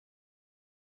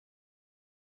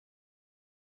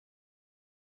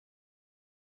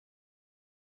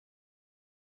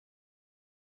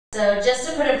So just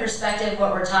to put in perspective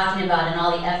what we're talking about and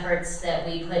all the efforts that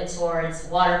we put towards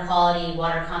water quality,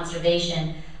 water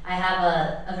conservation, I have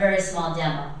a very small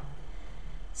demo.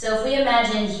 So if we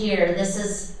imagine here, this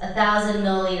is 1,000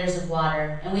 milliliters of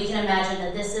water, and we can imagine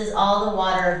that this is all the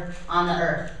water on the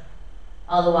earth,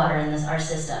 all the water in our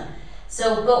system.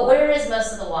 So, but where is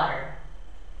most of the water?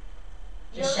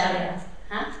 Just shout it out.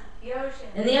 Huh? The ocean.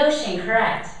 In the ocean,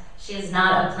 correct. She is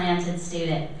not a planted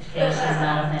student. Okay, she's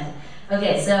not a planted.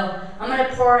 Okay, so I'm going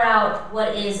to pour out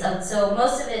what is, so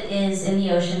most of it is in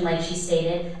the ocean, like she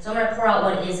stated. So I'm going to pour out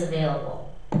what is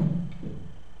available.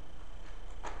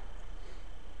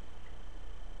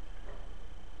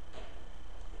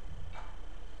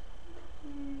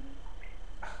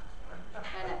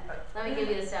 Let me give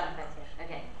you the sound effect here.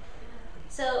 Okay.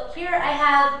 So here I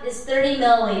have is 30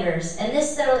 milliliters, and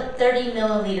this 30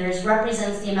 milliliters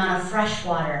represents the amount of fresh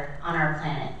water on our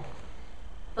planet.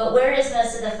 But where is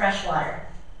most of the fresh water?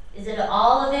 Is it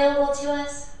all available to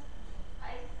us?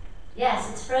 Yes,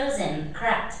 it's frozen,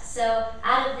 correct. So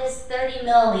out of this 30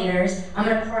 milliliters, I'm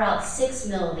going to pour out 6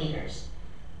 milliliters.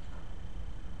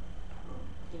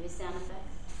 Give me sound effects.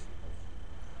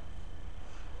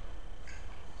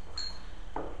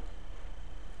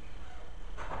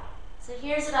 So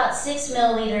here's about 6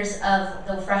 milliliters of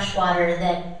the fresh water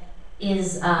that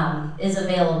is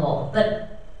available. But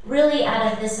really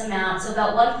out of this amount, so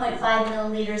about 1.5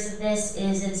 milliliters of this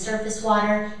is in surface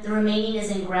water, the remaining is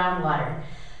in groundwater.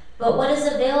 But what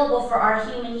is available for our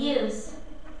human use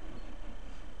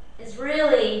is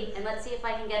really, and let's see if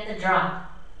I can get the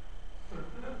drop.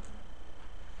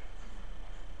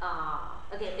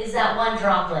 Okay, is that one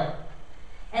droplet.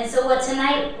 And so what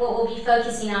we'll be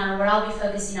focusing on, or what I'll be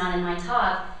focusing on in my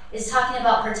talk, is talking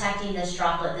about protecting this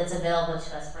droplet that's available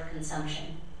to us for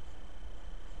consumption.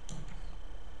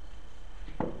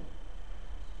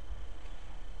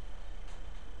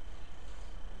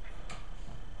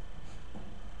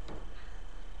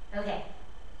 Okay,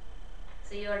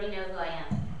 so you already know who I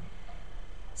am.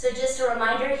 So just a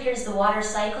reminder, here's the water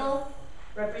cycle,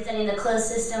 representing the closed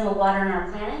system of water on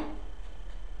our planet.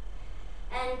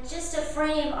 And just to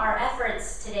frame our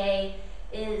efforts today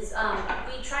is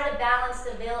we try to balance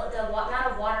the amount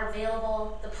of water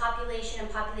available, the population and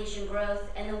population growth,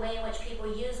 and the way in which people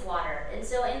use water. And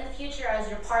so in the future, as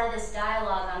you're part of this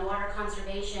dialogue on water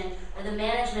conservation or the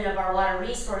management of our water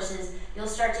resources, you'll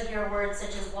start to hear words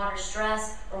such as water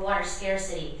stress or water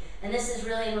scarcity. And this is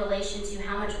really in relation to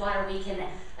how much water we can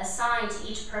assign to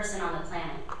each person on the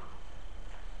planet.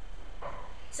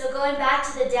 So going back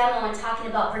to the demo and talking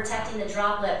about protecting the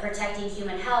droplet, protecting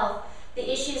human health, the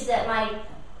issues that might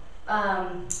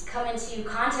come into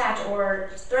contact or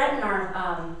threaten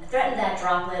that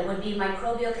droplet would be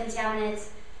microbial contaminants,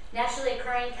 naturally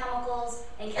occurring chemicals,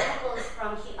 and chemicals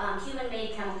from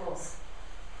human-made chemicals.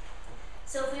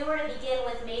 So if we were to begin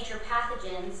with major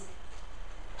pathogens,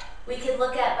 we could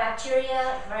look at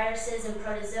bacteria, viruses, and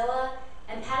protozoa.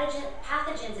 And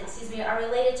pathogens, are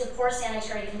related to poor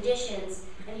sanitary conditions.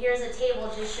 And here's a table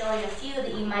just showing a few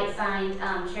that you might find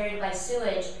carried by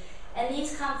sewage. And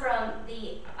these come from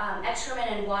the excrement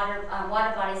and water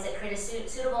bodies that create a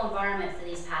suitable environment for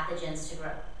these pathogens to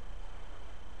grow.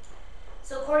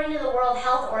 So according to the World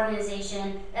Health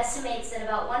Organization, estimates that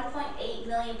about 1.8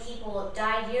 million people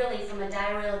die yearly from a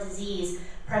diarrheal disease,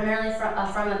 primarily from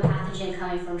a pathogen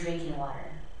coming from drinking water.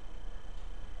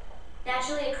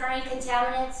 Naturally occurring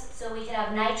contaminants, so we could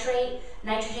have nitrate.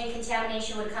 Nitrogen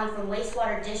contamination would come from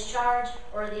wastewater discharge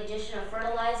or the addition of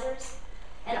fertilizers.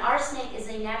 And arsenic is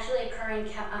a naturally occurring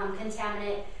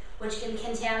contaminant which can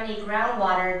contaminate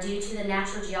groundwater due to the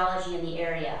natural geology in the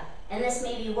area. And this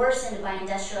may be worsened by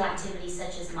industrial activities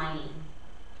such as mining.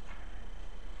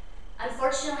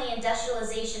 Unfortunately,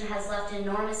 industrialization has left an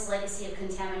enormous legacy of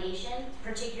contamination,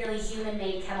 particularly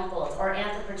human-made chemicals or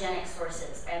anthropogenic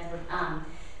sources.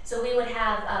 So we would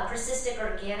have persistent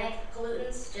organic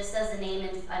pollutants, just as the name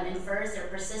infers, they're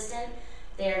persistent.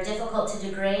 They are difficult to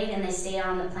degrade and they stay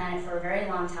on the planet for a very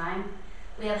long time.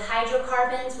 We have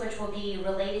hydrocarbons, which will be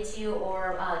related to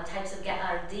or types of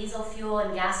diesel fuel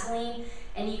and gasoline.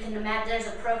 And you can imagine there's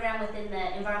a program within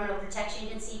the Environmental Protection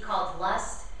Agency called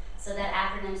LUST. So that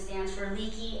acronym stands for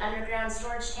Leaky Underground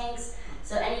Storage Tanks.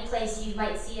 So any place you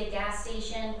might see a gas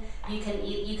station, you can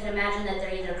imagine that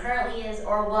there either currently is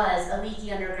or was a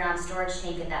leaky underground storage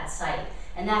tank at that site.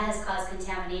 And that has caused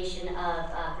contamination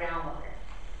of groundwater.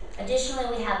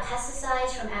 Additionally, we have pesticides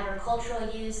from agricultural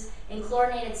use and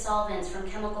chlorinated solvents from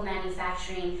chemical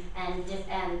manufacturing and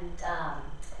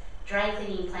dry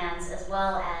cleaning plants, as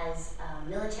well as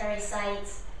military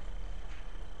sites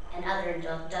and other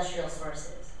industrial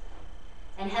sources.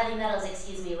 And heavy metals,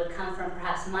 excuse me, would come from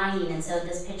perhaps mining, and so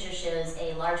this picture shows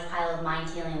a large pile of mine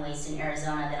tailing waste in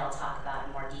Arizona that I'll talk about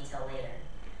in more detail later.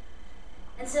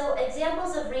 And so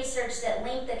examples of research that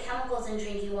link the chemicals in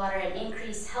drinking water and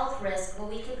increased health risk, well,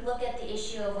 we can look at the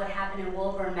issue of what happened in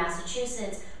Woburn,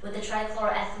 Massachusetts with the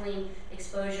trichloroethylene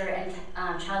exposure and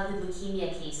childhood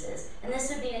leukemia cases. And this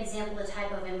would be an example of the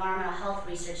type of environmental health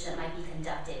research that might be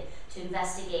conducted to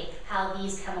investigate how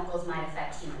these chemicals might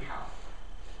affect human health.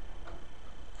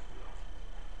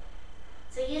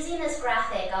 So using this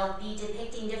graphic, I'll be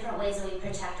depicting different ways that we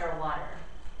protect our water.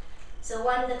 So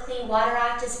one, the Clean Water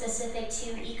Act is specific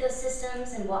to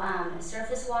ecosystems and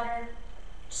surface water.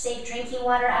 Safe Drinking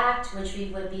Water Act, which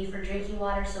would be for drinking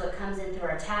water, so it comes in through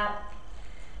our tap.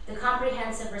 The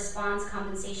Comprehensive Response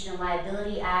Compensation and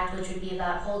Liability Act, which would be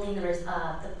about holding the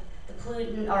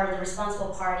pollutant or the responsible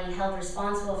party held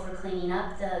responsible for cleaning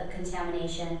up the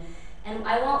contamination. And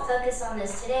I won't focus on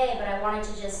this today, but I wanted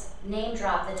to just name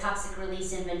drop the toxic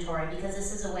release inventory because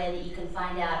this is a way that you can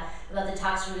find out about the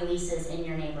toxic releases in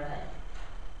your neighborhood.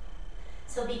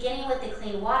 So beginning with the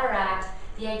Clean Water Act,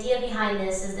 the idea behind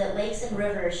this is that lakes and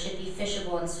rivers should be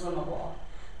fishable and swimmable.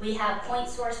 We have point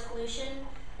source pollution,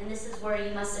 and this is where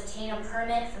you must obtain a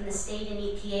permit from the state and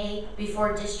EPA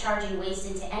before discharging waste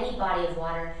into any body of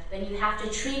water, but you have to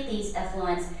treat these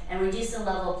effluents and reduce the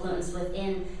level of pollutants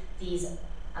within these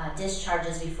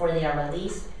discharges before they are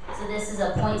released. So this is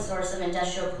a point source of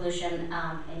industrial pollution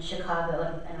in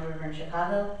Chicago, and a river in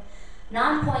Chicago.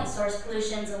 Non-point source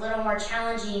pollution is a little more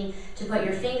challenging to put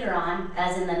your finger on,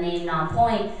 as in the name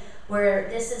non-point, where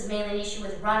this is mainly an issue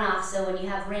with runoff. So when you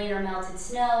have rain or melted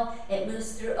snow, it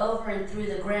moves over and through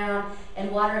the ground, and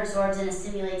water absorbs and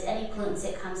assimilates any pollutants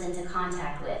it comes into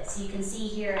contact with. So you can see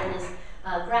here in this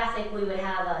graphic, we would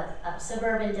have a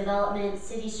suburban development,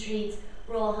 city streets,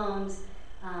 rural homes,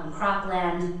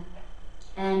 cropland,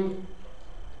 and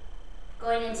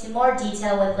going into more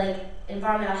detail with like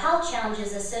environmental health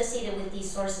challenges associated with these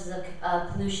sources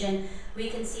of pollution, we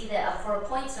can see that for a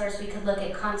point source, we could look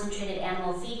at concentrated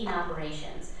animal feeding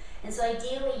operations. And so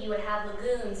ideally, you would have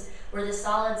lagoons where the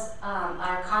solids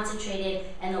are concentrated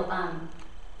and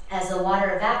as the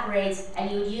water evaporates,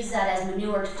 and you would use that as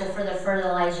manure to further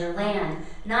fertilize your land.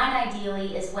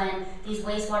 Ideally is when these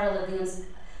wastewater lagoons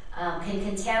can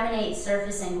contaminate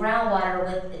surface and groundwater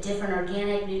with different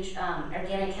organic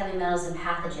heavy metals and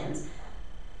pathogens.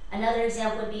 Another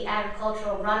example would be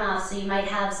agricultural runoff. So you might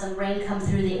have some rain come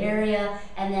through the area,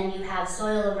 and then you have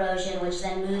soil erosion, which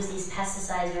then moves these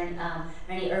pesticides or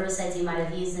any herbicides you might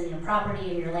have used in your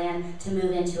property or your land to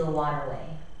move into a waterway.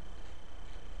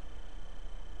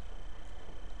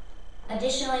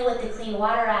 Additionally, with the Clean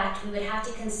Water Act, we would have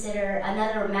to consider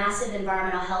another massive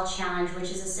environmental health challenge,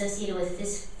 which is associated with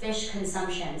fish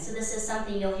consumption. So this is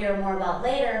something you'll hear more about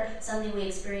later, something we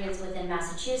experience within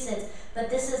Massachusetts, but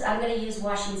I'm going to use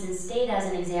Washington State as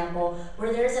an example,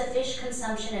 where there's a fish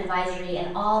consumption advisory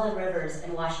in all the rivers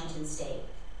in Washington State.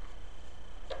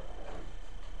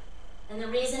 And the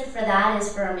reason for that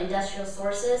is from industrial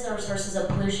sources or sources of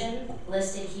pollution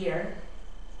listed here.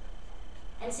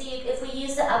 And so if we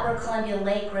use the Upper Columbia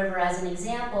Lake River as an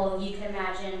example, you can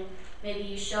imagine maybe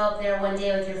you show up there one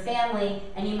day with your family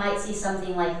and you might see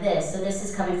something like this. So this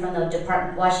is coming from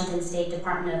the Washington State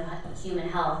Department of Human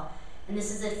Health. And this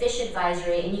is a fish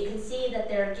advisory, and you can see that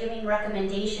they're giving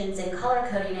recommendations and color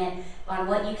coding it on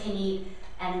what you can eat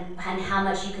and how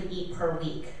much you can eat per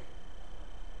week.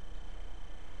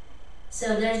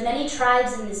 So there's many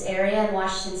tribes in this area in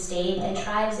Washington State, and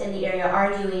tribes in the area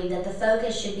arguing that the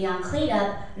focus should be on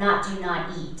cleanup, not do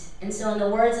not eat. And so in the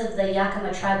words of the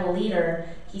Yakima tribal leader,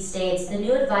 he states, "The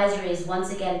new advisories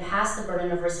once again pass the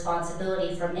burden of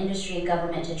responsibility from industry and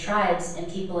government to tribes and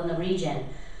people in the region.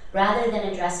 Rather than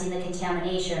addressing the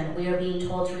contamination, we are being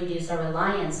told to reduce our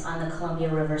reliance on the Columbia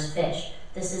River's fish.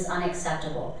 This is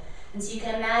unacceptable." And so you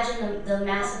can imagine the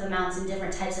massive amounts and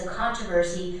different types of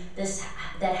controversy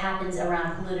that happens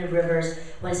around polluted rivers,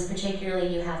 when particularly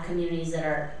you have communities that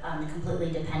are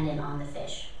completely dependent on the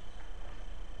fish.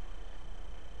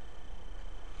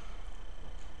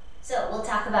 So we'll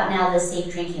talk about now the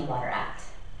Safe Drinking Water Act.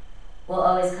 We'll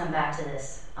always come back to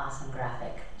this awesome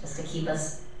graphic just to keep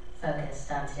us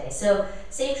focused on today. So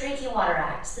Safe Drinking Water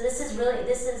Act. So this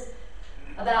is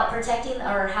about protecting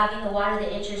or having the water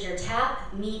that enters your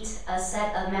tap meet a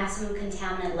set of maximum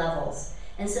contaminant levels.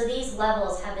 And so these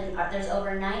levels there's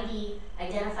over 90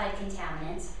 identified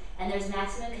contaminants, and there's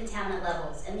maximum contaminant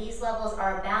levels. And these levels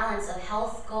are a balance of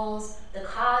health goals, the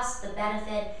cost, the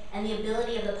benefit, and the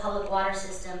ability of the public water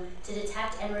system to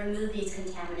detect and remove these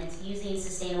contaminants using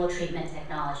sustainable treatment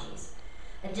technologies.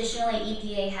 Additionally,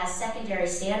 EPA has secondary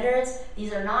standards.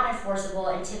 These are not enforceable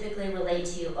and typically relate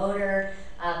to odor,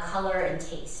 color, and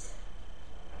taste.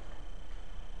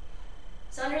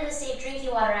 So under the Safe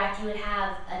Drinking Water Act, you would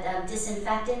have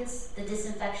disinfectants, the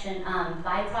disinfection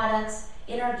byproducts,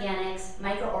 inorganics,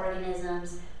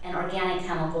 microorganisms, and organic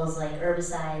chemicals like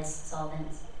herbicides,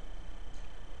 solvents.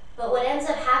 But what ends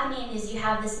up happening is you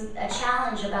have a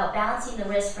challenge about balancing the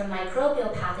risk from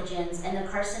microbial pathogens and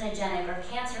the carcinogenic or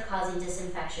cancer-causing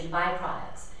disinfection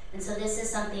byproducts. And so this is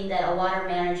something that a water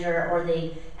manager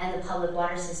and the public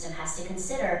water system has to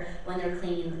consider when they're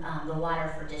cleaning the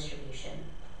water for distribution.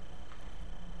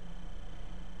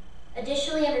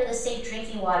 Additionally, under the Safe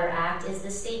Drinking Water Act, is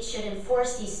the state should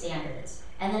enforce these standards,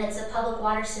 and then it's the public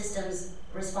water system's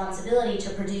responsibility to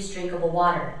produce drinkable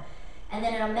water. And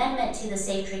then an amendment to the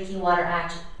Safe Drinking Water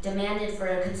Act demanded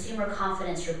for consumer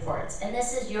confidence reports, and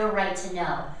this is your right to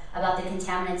know about the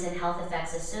contaminants and health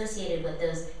effects associated with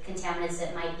those contaminants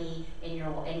that might be in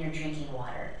your drinking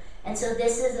water. And so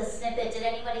this is a snippet. Did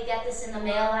anybody get this in the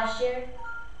mail last year?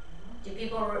 Do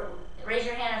people raise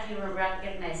your hand if you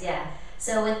recognize? Yeah.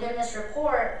 So within this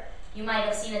report, you might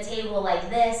have seen a table like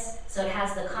this. So it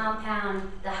has the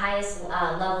compound, the highest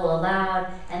level allowed,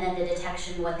 and then the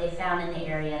detection, what they found in the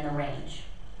area and the range.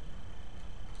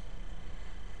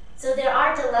 So there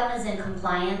are dilemmas in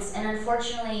compliance, and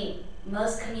unfortunately,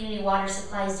 most community water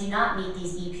supplies do not meet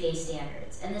these EPA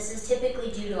standards. And this is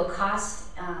typically due to a cost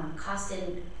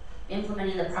in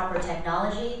implementing the proper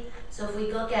technology. So if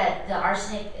we look at the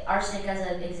arsenic as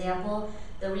an example,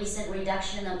 the recent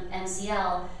reduction in the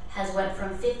MCL has went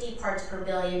from 50 parts per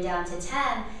billion down to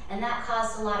 10, and that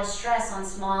caused a lot of stress on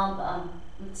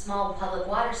small public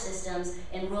water systems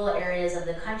in rural areas of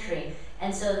the country.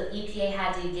 And so the EPA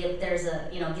had to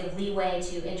give leeway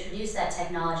to introduce that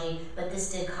technology, but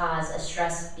this did cause a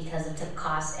stress because of the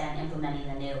cost and implementing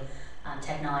the new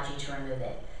technology to remove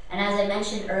it. And as I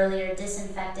mentioned earlier,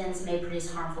 disinfectants may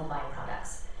produce harmful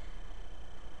byproducts.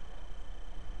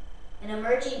 And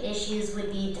emerging issues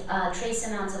would be trace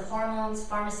amounts of hormones,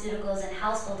 pharmaceuticals, and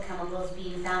household chemicals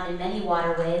being found in many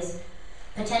waterways,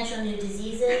 potential new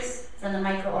diseases from the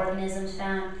microorganisms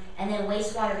found, and then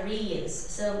wastewater reuse.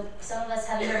 So some of us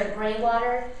have heard of gray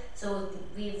water. So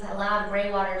we've allowed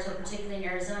gray water, so particularly in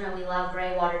Arizona, we allow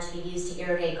gray water to be used to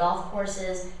irrigate golf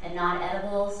courses and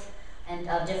non-edibles, and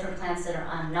different plants that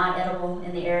are not edible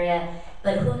in the area.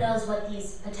 But who knows what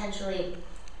these potentially,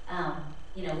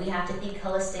 we have to think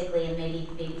holistically and maybe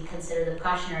consider the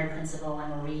precautionary principle when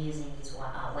we're reusing these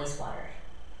wastewater.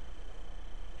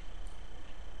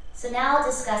 So now I'll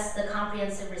discuss the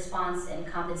Comprehensive Response and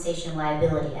Compensation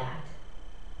Liability Act.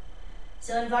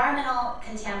 So environmental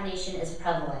contamination is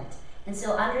prevalent. And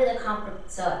so I'm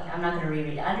not going to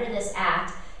reread it. Under this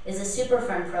act is a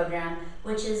Superfund program,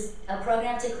 which is a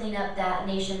program to clean up that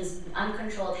nation's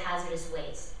uncontrolled hazardous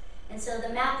waste. And so the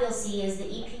map you'll see is the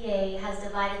EPA has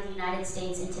divided the United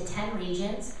States into 10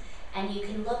 regions, and you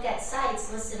can look at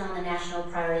sites listed on the National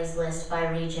Priorities List by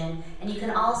region, and you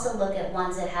can also look at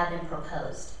ones that have been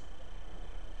proposed.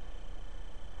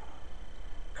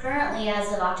 Currently,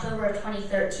 as of October of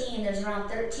 2013, there's around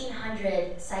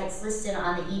 1,300 sites listed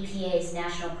on the EPA's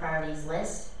National Priorities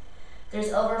List.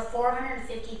 There's over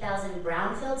 450,000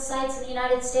 brownfield sites in the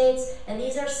United States, and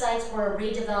these are sites where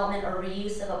redevelopment or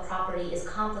reuse of a property is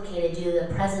complicated due to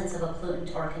the presence of a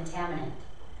pollutant or contaminant.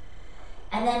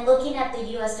 And then looking at the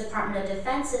U.S. Department of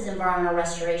Defense's Environmental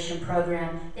Restoration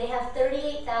Program, they have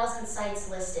 38,000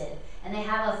 sites listed, and they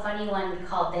have a funny one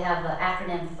called, they have an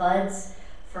acronym FUDS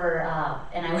for,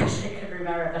 and I wish I could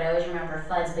remember it, but I always remember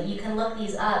FUDS, but you can look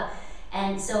these up.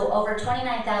 And so over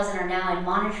 29,000 are now in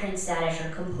monitoring status or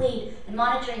complete, and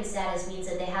monitoring status means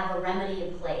that they have a remedy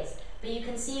in place. But you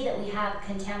can see that we have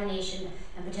contamination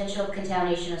and potential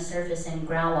contamination of surface and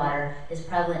groundwater is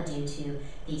prevalent due to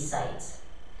these sites.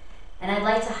 And I'd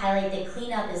like to highlight that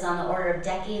cleanup is on the order of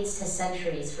decades to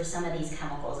centuries for some of these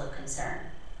chemicals of concern.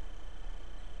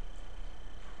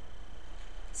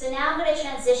 So now I'm going to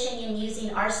transition in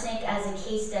using arsenic as a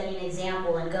case study and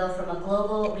example and go from a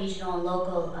global, regional, and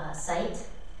local site.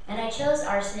 And I chose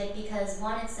arsenic because,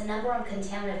 one, it's the number one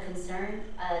contaminant of concern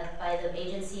by the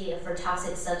Agency for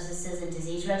Toxic Substances and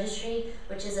Disease Registry,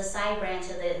 which is a side branch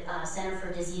of the Center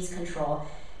for Disease Control.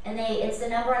 And it's the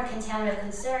number one contaminant of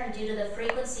concern due to the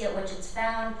frequency at which it's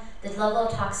found, the level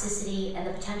of toxicity, and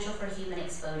the potential for human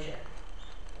exposure.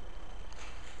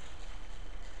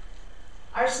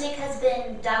 Arsenic has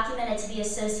been documented to be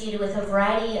associated with a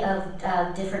variety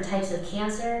of different types of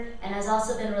cancer, and has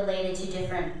also been related to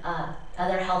different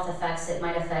other health effects that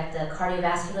might affect the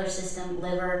cardiovascular system,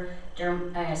 liver,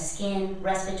 skin,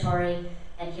 respiratory,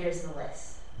 and here's the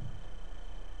list.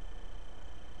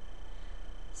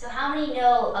 So how many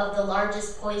know of the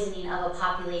largest poisoning of a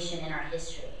population in our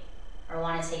history? Or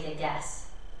want to take a guess?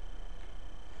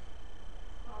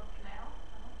 Love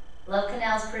Canal? Love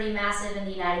Canal is pretty massive in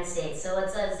the United States. So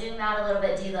let's zoom out a little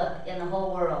bit in the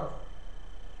whole world.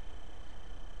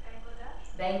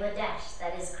 Bangladesh,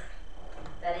 that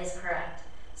is correct.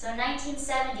 So in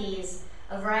 1970s,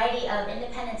 a variety of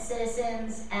independent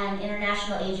citizens and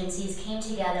international agencies came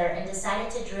together and decided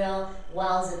to drill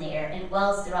wells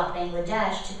wells throughout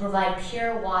Bangladesh to provide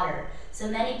pure water. So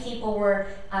many people were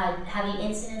having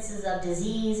incidences of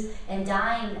disease and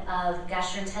dying of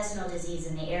gastrointestinal disease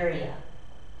in the area.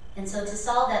 And so to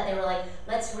solve that, they were like,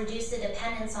 let's reduce the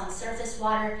dependence on surface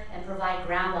water and provide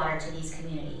groundwater to these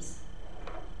communities.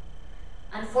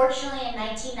 Unfortunately, in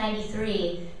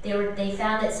 1993, they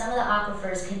found that some of the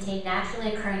aquifers contained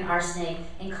naturally occurring arsenic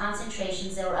in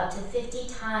concentrations that were up to 50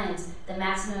 times the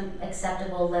maximum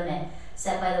acceptable limit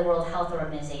set by the World Health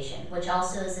Organization, which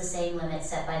also is the same limit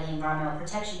set by the Environmental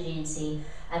Protection Agency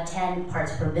of 10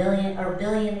 parts per billion, or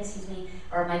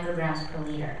micrograms per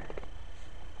liter.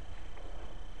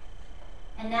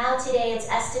 And now today it's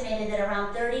estimated that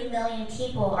around 30 million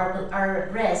people are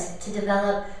at risk to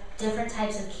develop different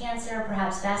types of cancer,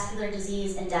 perhaps vascular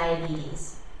disease, and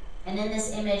diabetes. And in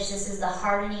this image, this is the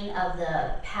hardening of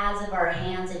the pads of our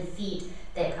hands and feet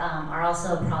that are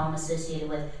also a problem associated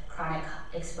with chronic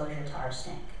exposure to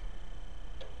arsenic.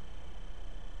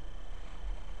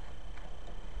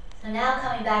 So now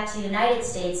coming back to the United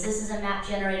States, this is a map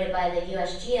generated by the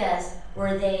USGS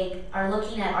where they are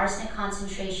looking at arsenic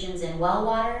concentrations in well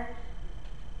water.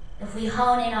 If we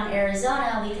hone in on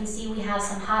Arizona, we can see we have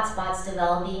some hotspots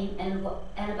developing, and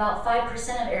about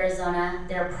 5% of Arizona,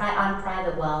 they're on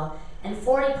private well, and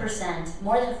 40%,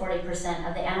 more than 40%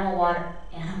 of the annual water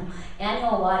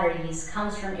use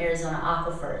comes from Arizona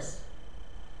aquifers.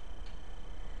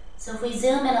 So if we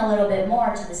zoom in a little bit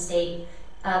more to the state,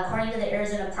 according to the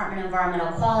Arizona Department of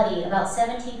Environmental Quality, about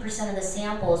 17% of the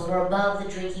samples were above the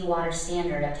drinking water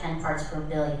standard of 10 parts per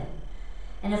billion.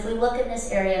 And if we look in this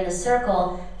area in the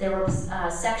circle, there were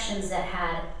sections that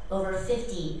had over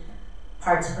 50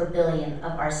 parts per billion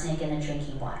of arsenic in the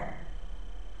drinking water.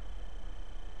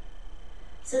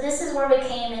 So this is where we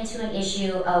came into an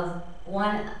issue of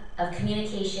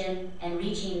communication and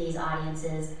reaching these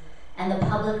audiences, and the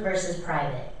public versus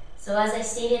private. So as I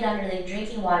stated under the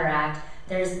Drinking Water Act,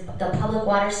 the public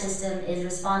water system is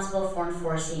responsible for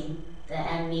enforcing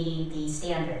and meeting these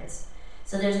standards.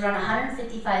 So there's around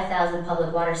 155,000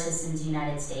 public water systems in the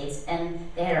United States, and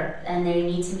they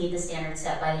need to meet the standards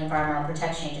set by the Environmental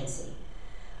Protection Agency.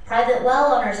 Private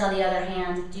well owners, on the other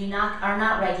hand, are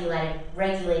not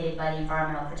regulated by the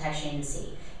Environmental Protection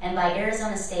Agency. And by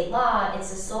Arizona state law, it's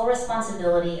the sole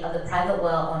responsibility of the private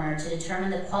well owner to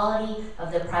determine the quality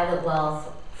of the private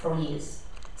well for use.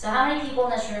 So how many people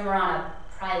in this room are on a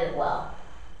private well?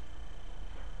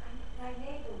 My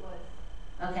neighbor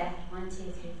was. Okay, 1, 2,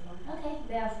 3, 4. Okay,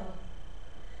 beautiful.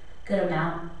 Good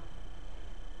amount.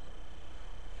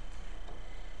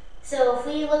 So if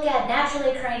we look at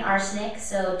naturally occurring arsenic,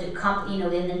 so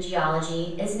in the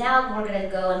geology, is now we're going to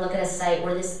go and look at a site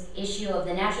where this issue of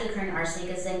the naturally occurring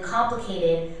arsenic is then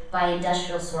complicated by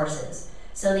industrial sources.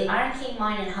 So the Iron King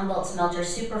mine and Humboldt Smelter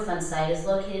Superfund site is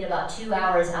located about 2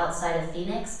 hours outside of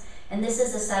Phoenix, and this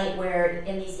is a site where,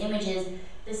 in these images,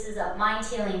 this is a mine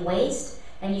tailing waste,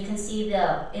 and you can see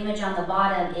the image on the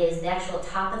bottom is the actual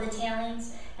top of the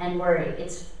tailings, and where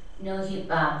it's no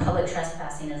public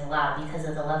trespassing is allowed because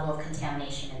of the level of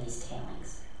contamination in these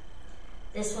tailings.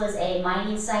 This was a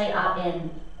mining site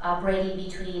operating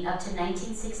between up to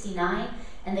 1969,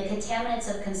 and the contaminants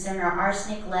of concern are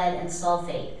arsenic, lead, and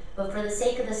sulfate. But for the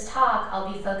sake of this talk,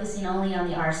 I'll be focusing only on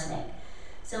the arsenic.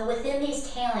 So within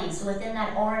these tailings, within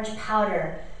that orange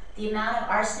powder, the amount of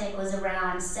arsenic was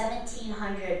around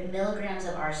 1,700 milligrams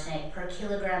of arsenic per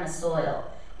kilogram of soil.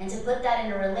 And to put that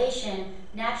into relation,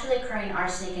 naturally occurring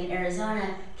arsenic in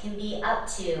Arizona can be up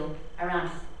to around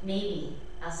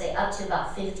up to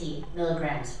about 50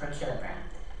 milligrams per kilogram.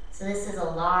 So this is a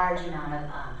large amount of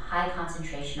high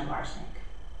concentration of arsenic.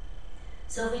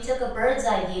 So if we took a bird's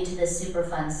eye view to this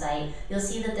Superfund site, you'll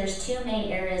see that there's two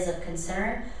main areas of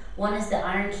concern. One is the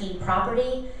Iron King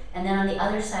property, and then on the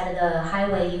other side of the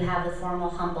highway you have the former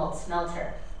Humboldt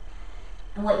Smelter.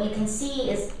 And what you can see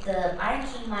is the Iron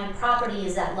King mine property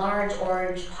is that large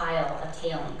orange pile of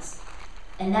tailings.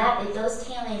 And those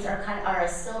tailings are a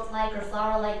silt-like or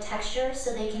flour-like texture,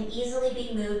 so they can easily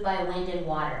be moved by wind and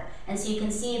water. And so you can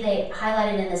see they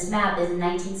highlighted in this map is in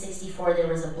 1964 there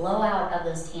was a blowout of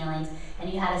those tailings,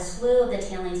 and you had a slew of the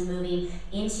tailings moving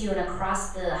into and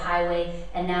across the highway,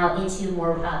 and now into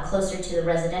more closer to the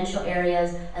residential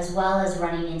areas, as well as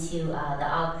running into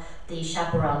the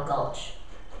Chaparral Gulch.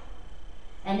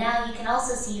 And now you can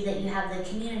also see that you have the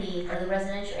community or the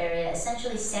residential area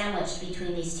essentially sandwiched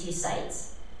between these two sites.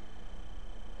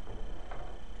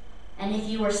 And if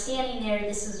you were standing there,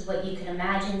 this is what you can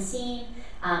imagine seeing.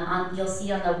 You'll see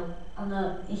here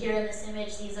in this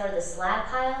image, these are the slag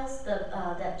piles.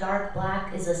 That dark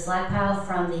black is a slag pile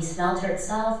from the smelter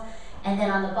itself. And then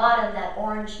on the bottom, that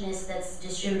orangeness that's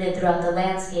distributed throughout the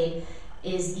landscape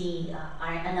is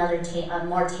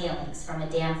more tailings from a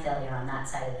dam failure on that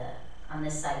side of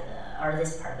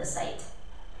this part of the site.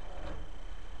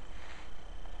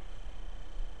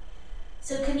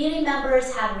 So community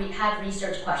members had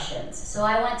research questions. So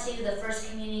I went to the first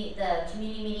community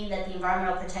meeting that the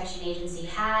Environmental Protection Agency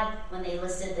had when they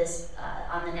listed this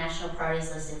on the National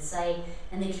Priorities listed site,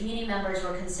 and the community members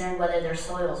were concerned whether their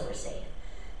soils were safe.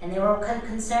 And they were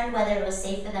concerned whether it was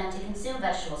safe for them to consume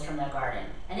vegetables from their garden.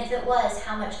 And if it was,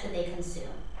 how much could they consume?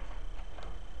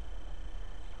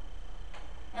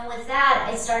 And with that,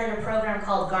 I started a program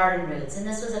called Garden Roots. And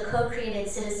this was a co-created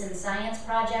citizen science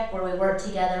project where we worked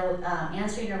together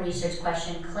answering a research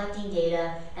question, collecting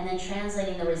data, and then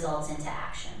translating the results into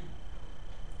action.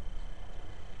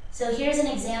 So here's an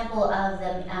example of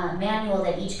the manual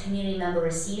that each community member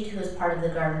received who was part of the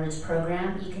Garden Roots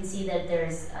program. You can see that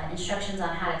there's instructions on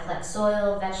how to collect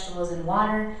soil, vegetables, and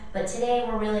water, but today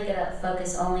we're really going to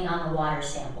focus only on the water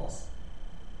samples.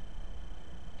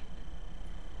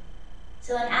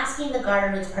 So in asking the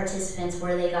Garden Roots participants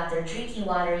where they got their drinking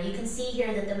water, you can see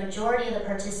here that the majority of the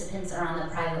participants are on the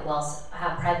private wells,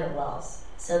 have private wells.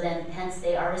 So then, hence,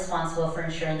 they are responsible for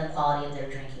ensuring the quality of their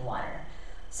drinking water.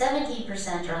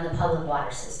 17% are on the public water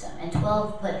system, and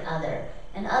 12 put other.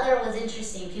 And other was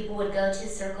interesting. People would go to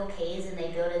Circle K's and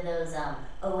they'd go to those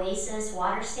Oasis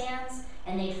water stands,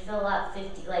 and they'd fill up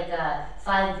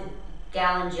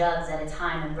 5-gallon jugs at a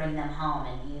time and bring them home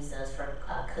and use those for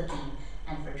cooking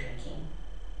and for drinking.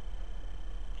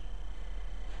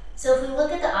 So if we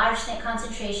look at the arsenic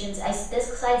concentrations,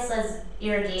 this slide says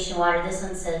irrigation water, this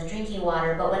one says drinking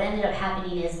water, but what ended up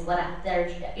happening is their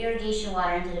irrigation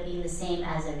water ended up being the same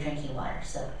as their drinking water,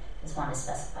 so just wanted to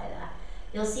specify that.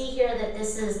 You'll see here that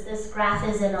this graph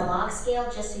is in a log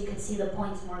scale, just so you can see the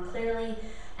points more clearly,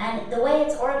 and the way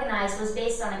it's organized was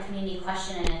based on a community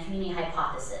question and a community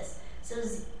hypothesis. So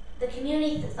the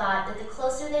community thought that the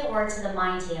closer they were to the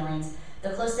mine tailings, the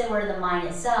closer they were to the mine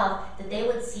itself, that they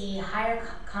would see higher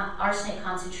arsenic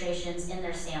concentrations in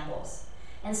their samples.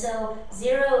 And so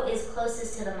 0 is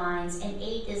closest to the mines, and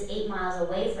 8 is 8 miles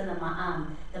away from the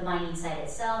mining site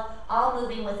itself, all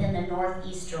moving within the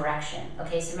northeast direction.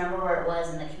 Okay, so remember where it was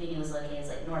and the community was located, it's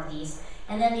like northeast.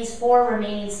 And then these 4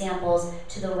 remaining samples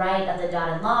to the right of the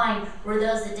dotted line were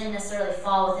those that didn't necessarily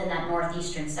fall within that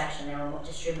northeastern section. They were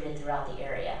distributed throughout the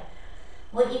area.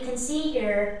 What you can see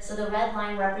here, so the red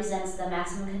line represents the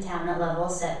maximum contaminant level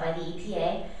set by the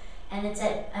EPA, and it's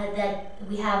at that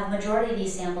we have majority of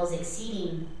these samples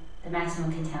exceeding the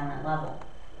maximum contaminant level.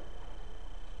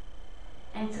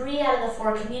 And 3 out of the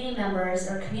 4 community members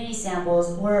or community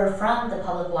samples were from the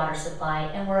public water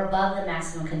supply and were above the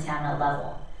maximum contaminant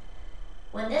level.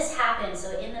 When this happened,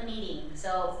 so in the meeting,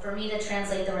 so for me to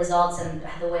translate the results and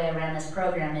the way I ran this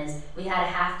program is we had a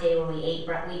half day where we ate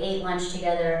lunch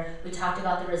together, we talked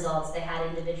about the results, they had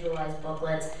individualized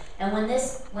booklets, and when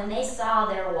they saw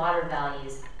their water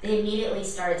values, they immediately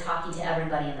started talking to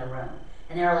everybody in the room.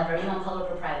 And they were like, are you on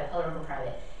public or private, public or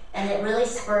private? And it really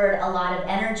spurred a lot of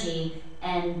energy,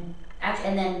 and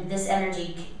then this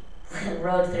energy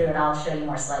rode through, and I'll show you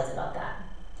more slides about that.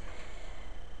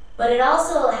 But it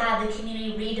also had the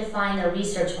community redefine their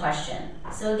research question.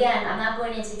 So again, I'm not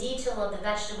going into detail of the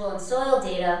vegetable and soil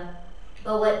data,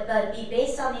 but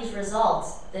based on these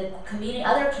results, the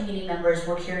other community members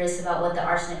were curious about what the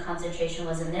arsenic concentration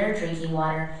was in their drinking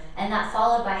water, and that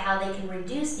followed by how they can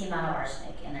reduce the amount of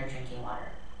arsenic in their drinking water.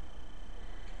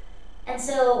 And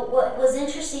so what was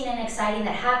interesting and exciting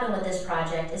that happened with this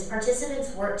project is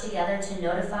participants worked together to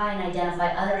notify and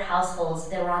identify other households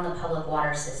that were on the public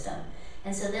water system.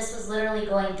 And so this was literally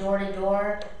going door to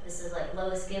door. This is like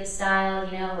Lois Gibbs style,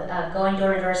 going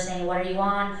door to door saying, what are you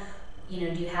on? Do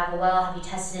you have a well? Have you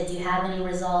tested it? Do you have any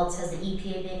results? Has the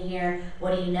EPA been here?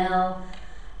 What do you know?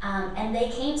 And they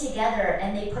came together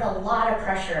and they put a lot of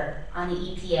pressure on the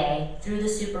EPA through the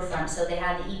Superfund. So they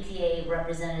had the EPA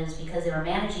representatives because they were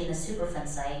managing the Superfund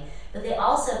site, but they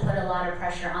also put a lot of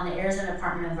pressure on the Arizona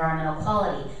Department of Environmental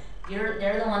Quality.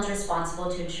 They're the ones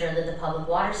responsible to ensure that the public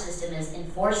water system is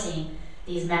enforcing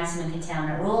these maximum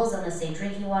contaminant rules on the Safe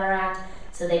Drinking Water Act,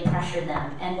 so they pressured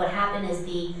them. And what happened is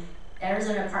the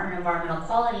Arizona Department of Environmental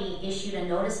Quality issued a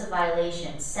notice of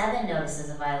violation, 7 notices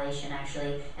of violation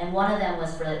actually, and one of them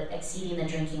was for exceeding the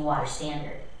drinking water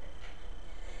standard.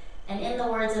 And in the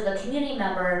words of a community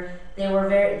member, they were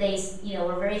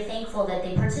very thankful that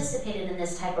they participated in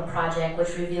this type of project,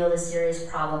 which revealed a serious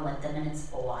problem with the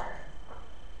municipal water.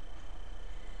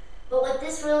 But what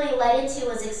this really led into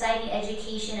was exciting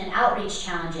education and outreach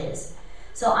challenges.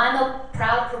 So I'm a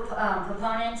proud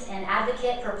proponent and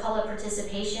advocate for public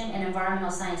participation in environmental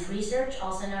science research,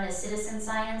 also known as citizen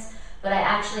science, but I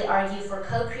actually argue for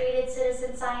co-created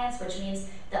citizen science, which means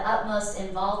the utmost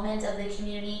involvement of the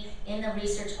community in the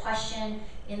research question,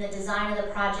 in the design of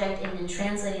the project, and in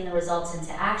translating the results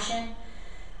into action.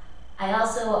 I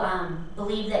also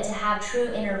believe that to have true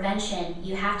intervention,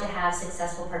 you have to have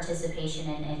successful participation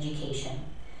in education.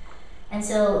 And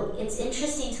so it's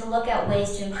interesting to look at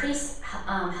ways to increase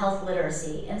health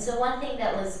literacy. And so one thing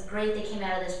that was great that came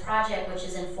out of this project, which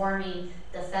is informing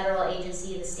the federal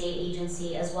agency, the state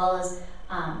agency, as well as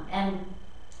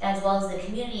the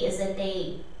community, is that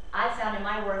I found in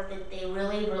my work that they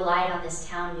really relied on this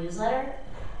town newsletter.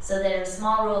 So they're a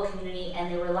small rural community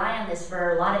and they rely on this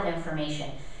for a lot of information.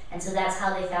 And so that's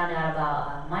how they found out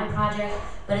about my project.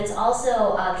 But it's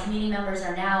also, community members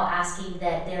are now asking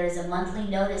that there is a monthly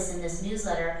notice in this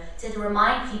newsletter to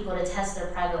remind people to test their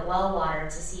private well water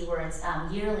to see where it's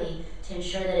yearly, to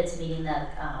ensure that it's meeting the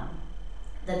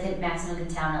maximum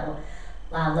contaminant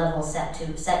level set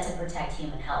to protect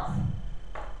human health.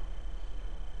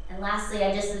 And lastly,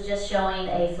 I just was just showing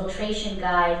a filtration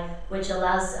guide which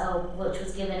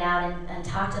was given out and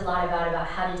talked a lot about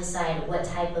how to decide what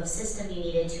type of system you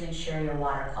needed to ensure your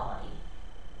water quality.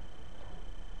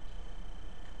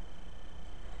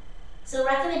 So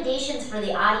recommendations for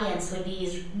the audience would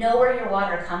be know where your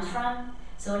water comes from.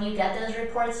 So when you get those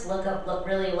reports,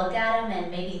 really look at them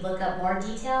and maybe look up more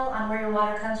detail on where your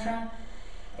water comes from.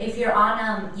 If you're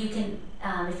on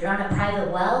if you're on a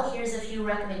private well, here's a few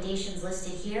recommendations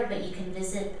listed here, but you can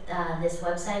visit this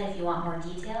website if you want more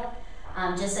detail.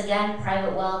 Just again,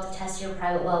 private well, to test your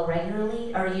private well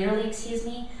yearly, excuse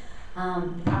me.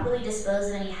 Properly dispose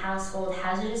of any household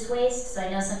hazardous waste. So I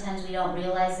know sometimes we don't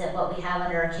realize that what we have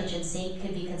under our kitchen sink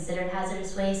could be considered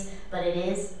hazardous waste, but it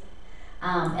is.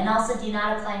 And also do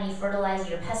not apply any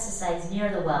fertilizer or pesticides near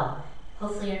the well.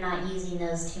 Hopefully you're not using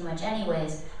those too much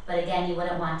anyways, but again, you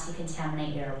wouldn't want to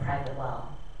contaminate your private well.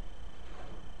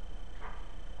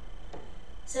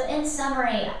 So in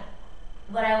summary,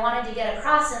 what I wanted to get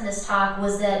across in this talk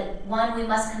was that, one, we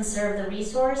must conserve the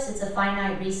resource. It's a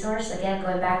finite resource. Again,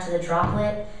 going back to the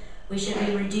droplet, we should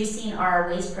be reducing our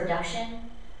waste production.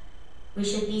 We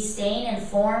should be staying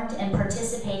informed and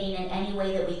participating in any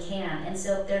way that we can. And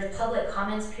so there's public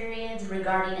comments periods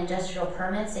regarding industrial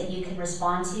permits that you can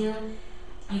respond to.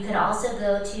 You could also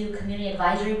go to community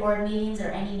advisory board meetings or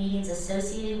any meetings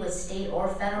associated with state or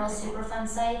federal Superfund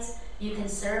sites. You can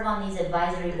serve on these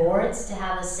advisory boards to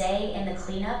have a say in the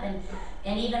cleanup,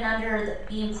 and even under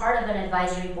being part of an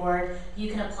advisory board, you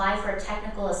can apply for a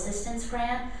technical assistance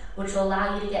grant, which will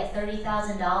allow you to get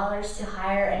 $30,000 to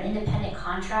hire an independent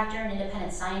contractor, an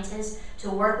independent scientist, to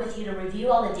work with you to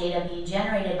review all the data being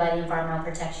generated by the Environmental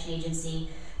Protection Agency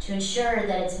to ensure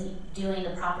that it's doing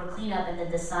the proper cleanup and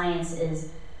that the science is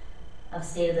of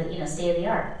state of the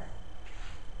art.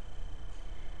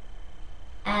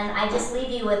 And I just leave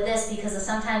you with this because of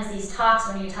sometimes these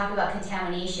talks, when you talk about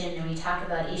contamination and we talk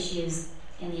about issues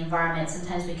in the environment,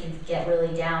 sometimes we can get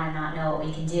really down and not know what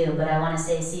we can do. But I want to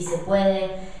say si se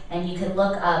puede, and you can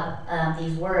look up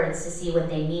these words to see what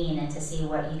they mean and to see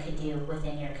what you could do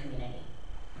within your community.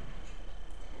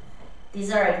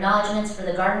 These are acknowledgments for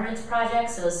the Garden Roots project,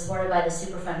 so it's supported by the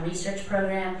Superfund Research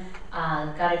Program.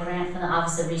 Got a grant from the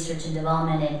Office of Research and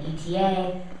Development and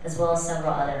EPA, as well as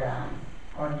several other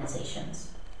organizations.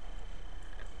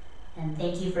 And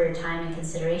thank you for your time and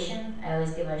consideration. I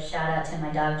always give a shout out to my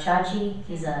dog Chachi.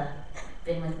 He's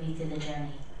been with me through the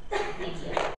journey. Thank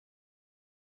you.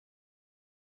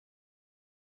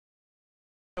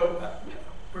 So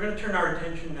we're going to turn our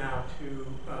attention now to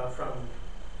from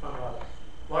a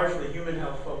largely human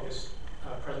health focused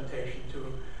presentation to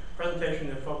a presentation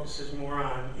that focuses more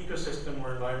on ecosystem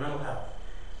or environmental health.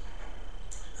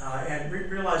 And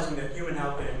realizing that human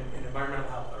health and environmental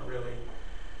health are really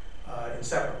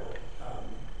inseparable.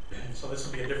 So this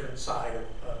will be a different side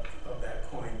of that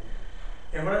coin.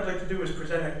 And what I'd like to do is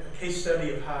present a case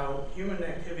study of how human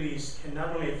activities can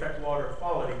not only affect water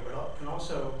quality, but can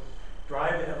also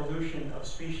drive the evolution of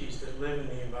species that live in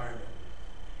the environment,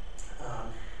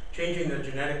 changing the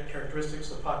genetic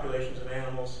characteristics of populations of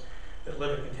animals that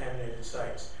live at contaminated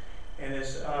sites. And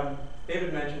as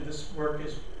David mentioned, this work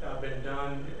has been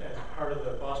done as part of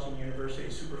the Boston University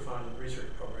Superfund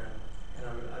research program. And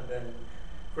I've been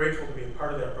grateful to be a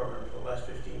part of that program for the last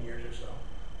 15 years or so.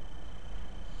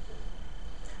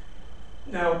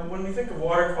 Now, when we think of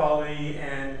water quality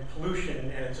and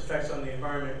pollution and its effects on the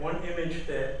environment, one image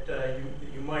that that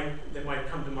might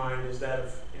come to mind is that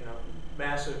of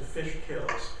massive fish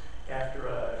kills after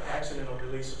an accidental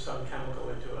release of some chemical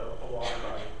into a water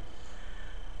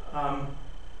body,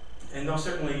 and those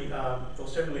certainly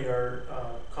are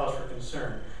cause for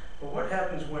concern. But what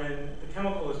happens when the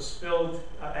chemical is spilled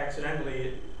accidentally?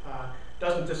 It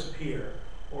doesn't disappear,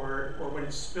 or when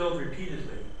it's spilled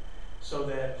repeatedly, so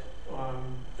that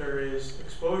there is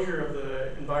exposure of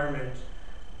the environment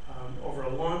over a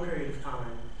long period of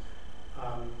time.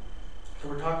 So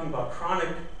we're talking about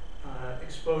chronic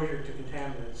exposure to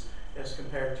contaminants as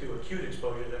compared to acute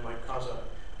exposure that might cause a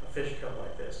fish kill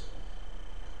like this.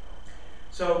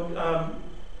 So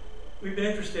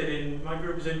my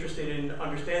group is interested in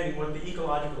understanding what the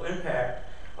ecological impact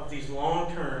of these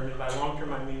long-term, and by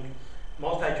long-term I mean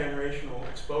multi-generational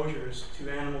exposures to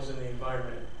animals in the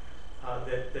environment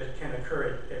that can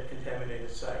occur at contaminated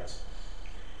sites.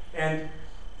 And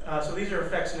so these are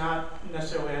effects not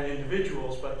necessarily on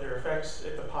individuals, but they're effects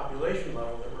at the population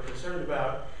level that we're concerned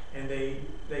about, and they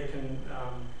can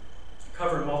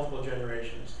cover multiple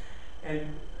generations. And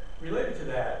related to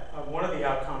that, one of the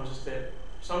outcomes is that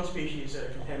some species at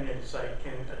a contaminated site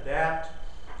can adapt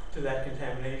to that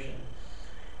contamination.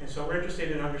 And so we're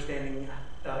interested in understanding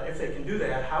if they can do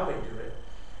that, how they do it,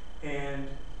 and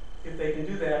if they can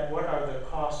do that, what are the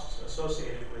costs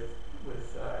associated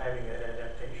with having that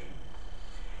adaptation?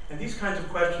 And these kinds of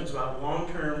questions about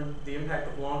the impact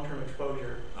of long-term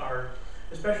exposure are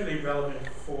especially relevant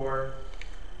for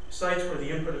sites where the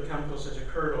input of chemicals has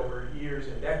occurred over years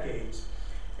and decades.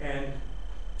 And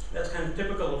that's kind of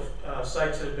typical of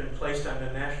sites that have been placed on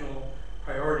the national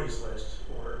priorities list,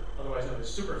 or otherwise known as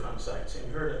Superfund sites. And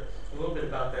you heard a little bit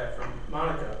about that from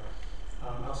Monica.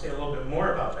 I'll say a little bit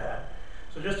more about that.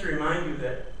 So just to remind you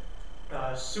that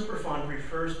Superfund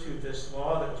refers to this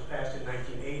law that was passed in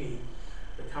 1980,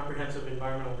 the Comprehensive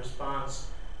Environmental Response,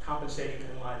 Compensation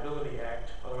and Liability Act,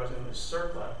 otherwise known as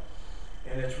CERCLA,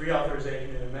 and its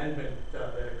reauthorization and amendment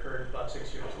that occurred about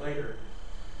 6 years later.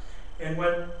 And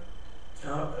what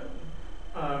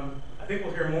I think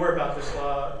we'll hear more about this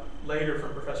law later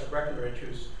from Professor Breckenridge,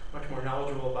 who's much more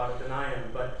knowledgeable about it than I am.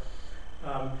 But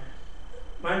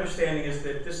my understanding is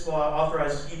that this law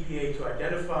authorizes EPA to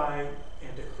identify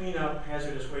and to clean up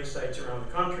hazardous waste sites around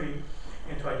the country,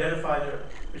 and to identify the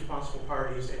responsible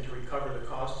parties and to recover the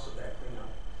costs of that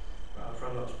cleanup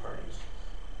from those parties.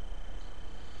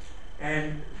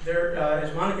 And there,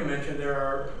 as Monica mentioned, there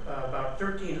are about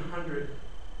 1,300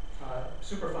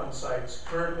 Superfund sites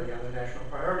currently on the national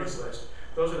priorities list.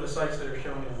 Those are the sites that are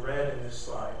shown in red in this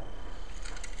slide.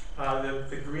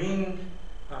 The green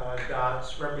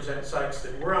dots represent sites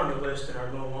that were on the list and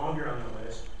are no longer on the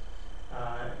list.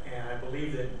 And I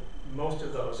believe that most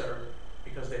of those are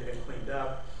because they've been cleaned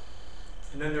up.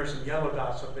 And then there are some yellow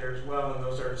dots up there as well, and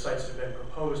those are sites that have been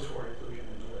proposed for inclusion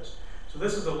in the list. So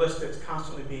this is a list that's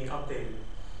constantly being updated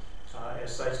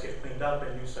as sites get cleaned up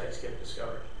and new sites get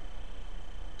discovered.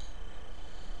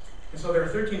 And so there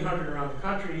are 1,300 around the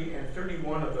country, and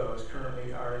 31 of those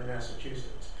currently are in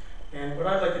Massachusetts. And what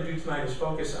I'd like to do tonight is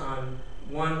focus on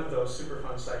one of those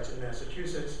Superfund sites in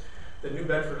Massachusetts, the New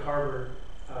Bedford Harbor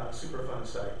Superfund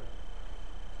site.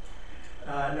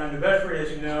 Now, New Bedford,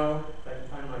 as you know, if I can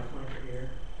find my pointer here,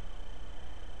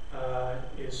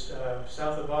 is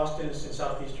south of Boston. It's in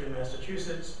southeastern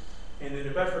Massachusetts. And the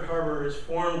New Bedford Harbor is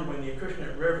formed when the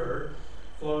Acushnet River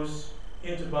flows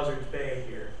into Buzzards Bay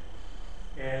here.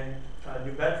 And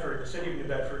New Bedford, the city of New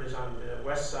Bedford, is on the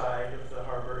west side of the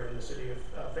harbor, and the city of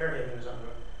Fairhaven is on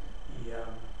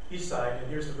the east side. And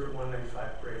here's the Route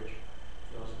 195 bridge,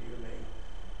 for those of you who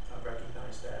may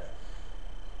recognize that.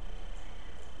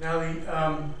 Now,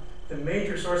 the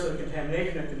major source of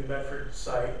contamination at the New Bedford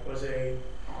site was a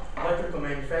electrical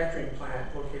manufacturing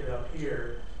plant located up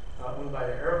here, owned by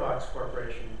the Aerobox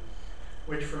Corporation,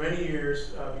 which for many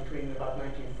years, between about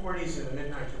 1940s and the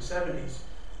mid-1970s,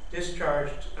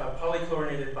 discharged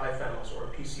polychlorinated biphenyls, or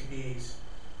PCBs,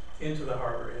 into the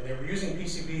harbor. And they were using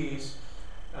PCBs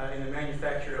in the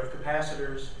manufacture of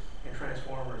capacitors and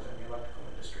transformers in the electrical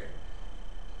industry.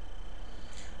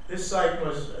 This site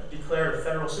was declared a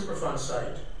federal Superfund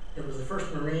site. It was the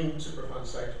first marine Superfund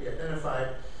site to be identified,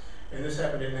 and this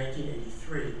happened in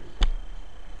 1983.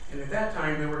 And at that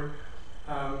time, there were,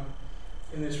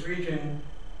 in this region,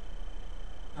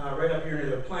 right up here near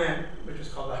the plant, which is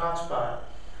called the hotspot,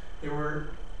 there were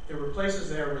places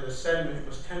there where the sediment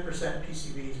was 10%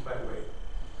 PCBs by weight.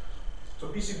 So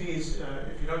PCBs,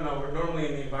 if you don't know, we're normally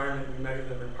in the environment, we measure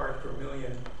them in parts per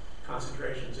million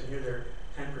concentrations, and here they're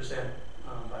 10%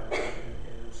 by weight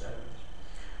in the sediments.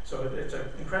 So it's an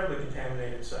incredibly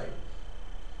contaminated site.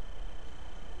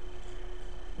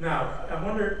 Now, I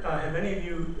wonder, have any of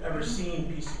you ever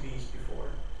seen PCBs before?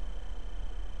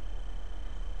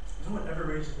 No one ever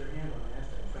raises their hand when I ask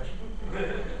that question.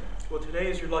 Well, today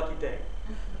is your lucky day.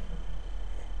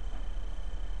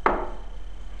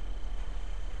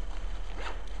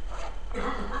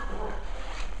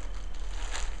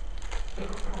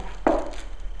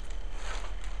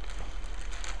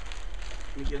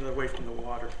 Let me get it away from the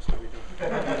water so we don't.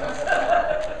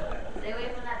 Stay away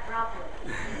from that droplet.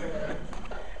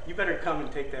 You better come and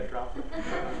take that droplet.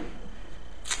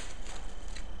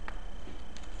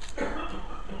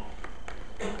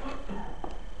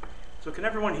 So can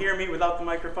everyone hear me without the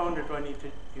microphone, or do I need to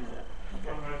use that?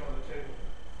 One right on the table.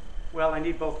 Well, I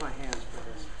need both my hands for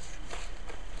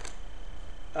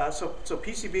this. So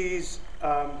PCBs,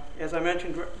 as I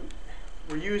mentioned,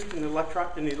 were used in the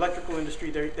electrical industry.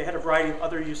 They had a variety of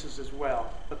other uses as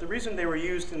well. But the reason they were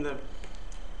used in the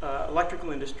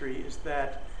electrical industry is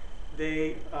that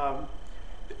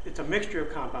it's a mixture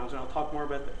of compounds, and I'll talk more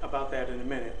about that in a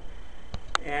minute.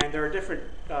 And there are different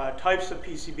types of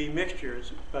PCB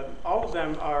mixtures, but all of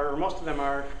them are, or most of them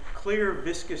are, clear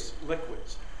viscous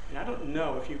liquids. And I don't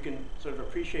know if you can sort of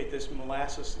appreciate this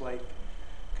molasses-like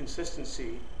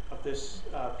consistency of this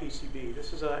PCB.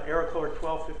 This is a Aerochlor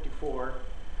 1254.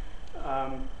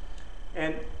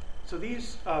 And so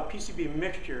these PCB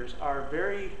mixtures are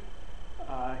very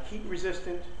heat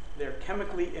resistant, they're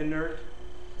chemically inert,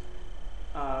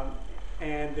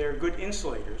 and they're good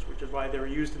insulators, which is why they were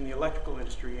used in the electrical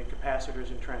industry in capacitors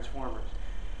and transformers.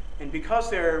 And because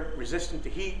they're resistant to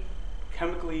heat,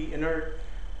 chemically inert,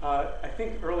 I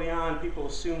think early on people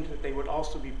assumed that they would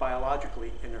also be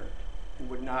biologically inert and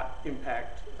would not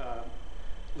impact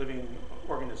living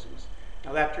organisms.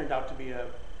 Now that turned out to be a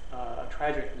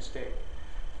tragic mistake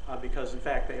because in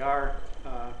fact they are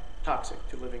toxic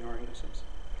to living organisms.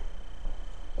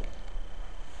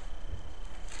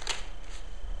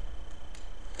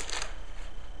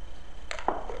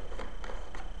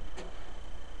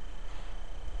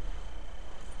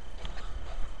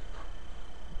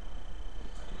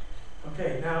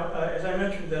 Okay, now, as I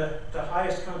mentioned, the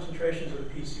highest concentrations of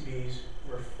the PCBs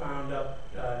were found up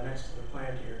next to the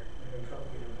plant here. I'm having trouble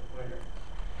getting the pointer.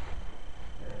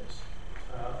 There it is.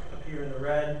 Up here in the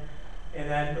red.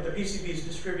 But the PCBs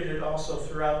distributed also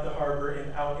throughout the harbor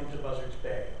and out into Buzzards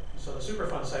Bay. So the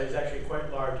Superfund site is actually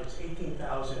quite large. It's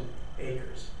 18,000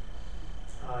 acres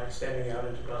extending out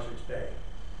into Buzzards Bay.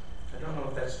 I don't know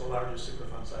if that's the largest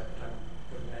Superfund site, but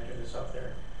I would imagine it's up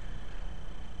there.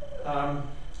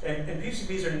 And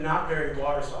PCBs are not very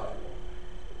water soluble.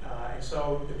 And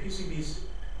so the PCBs,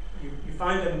 you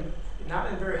find them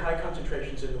not in very high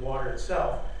concentrations in the water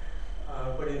itself,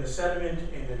 but in the sediment,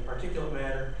 in the particulate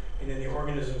matter, and in the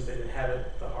organisms that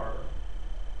inhabit the harbor.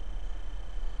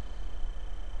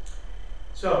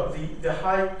 So the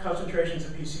high concentrations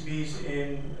of PCBs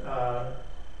in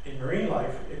marine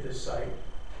life at this site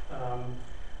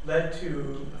led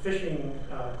to fishing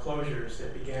closures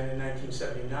that began in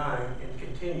 1979 and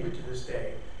continue to this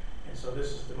day. And so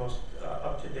this is the most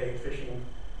up-to-date fishing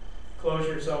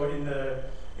closure. So in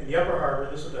the upper harbor,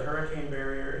 this is the hurricane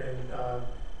barrier and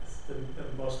the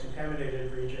most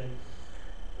contaminated region.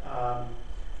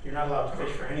 You're not allowed to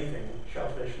fish for anything: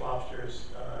 shellfish, lobsters,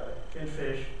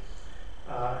 finfish.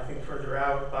 I think further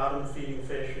out, bottom-feeding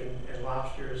fish and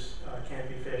lobsters can't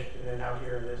be fished. And then out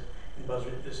here in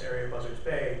this area of Buzzards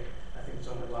Bay, I think it's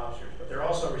only lobsters. But there are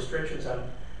also restrictions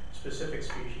on specific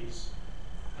species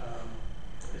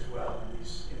as well in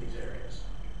these areas.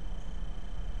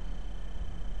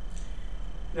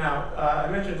 Now, I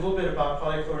mentioned a little bit about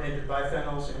polychlorinated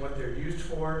biphenyls and what they're used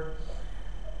for.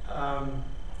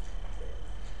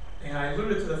 And I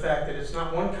alluded to the fact that it's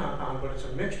not one compound, but it's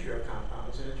a mixture of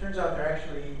compounds. And it turns out there are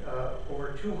actually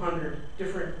over 200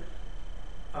 different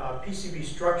PCB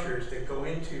structures that go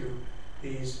into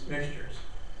these mixtures.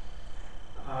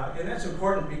 And that's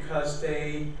important because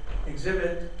they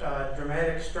exhibit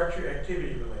dramatic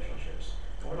structure-activity relationships.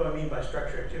 And what do I mean by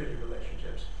structure-activity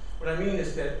relationships? What I mean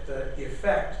is that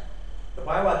the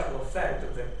biological effect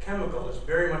of the chemical is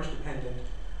very much dependent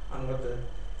on what the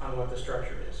on what the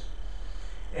structure is.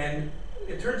 And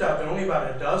it turns out that only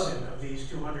about a dozen of these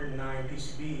 209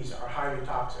 PCBs are highly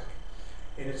toxic.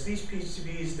 And it's these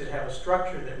PCBs that have a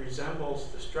structure that resembles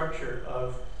the structure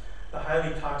of the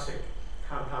highly toxic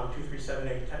compound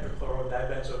 2378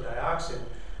 tetrachlorodibenzodioxin,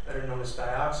 better known as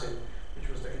dioxin, which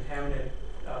was the contaminant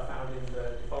found in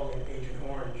the defoliant Agent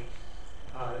Orange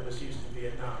that was used in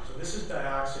Vietnam. So this is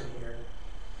dioxin here.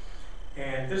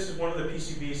 And this is one of the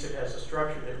PCBs that has a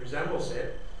structure that resembles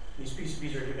it. These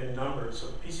PCBs are given numbers. So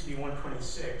PCB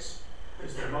 126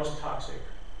 is the most toxic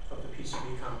of the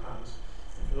PCB compounds.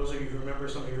 And for those of you who remember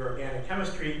some of your organic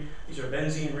chemistry, these are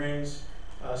benzene rings,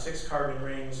 6 carbon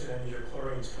rings, and then these are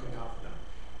chlorines coming off of them.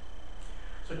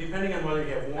 So depending on whether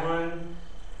you have 1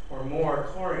 or more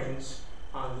chlorines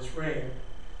on this ring,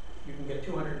 you can get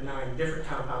 209 different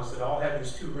compounds that all have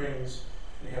these 2 rings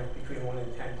and have between 1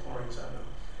 and 10 chlorines on them.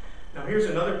 Now here's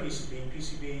another PCB,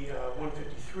 PCB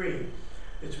 153,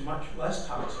 that's much less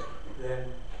toxic than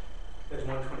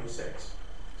 126.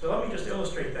 So let me just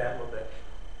illustrate that a little bit.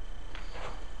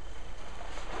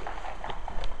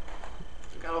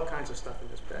 We've got all kinds of stuff in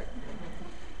this bag.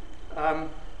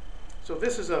 So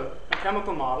this is a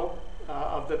chemical model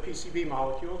of the PCB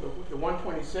molecule, the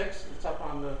 126. It's up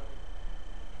on the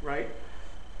right.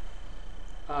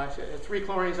 It has 3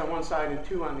 chlorines on one side and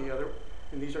 2 on the other,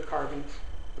 and these are carbons.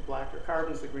 The black are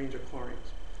carbons, the greens are chlorines.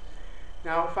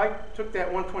 Now, if I took that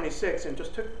 126 and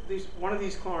just took one of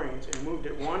these chlorines and moved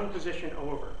it 1 position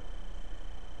over,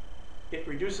 it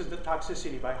reduces the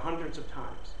toxicity by hundreds of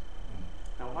times.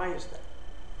 Now, why is that?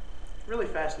 It's really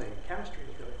fascinating. Chemistry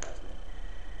is really fascinating.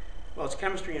 Well, it's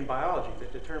chemistry and biology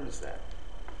that determines that.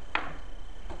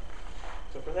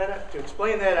 So for that, to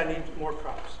explain that, I need more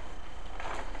props.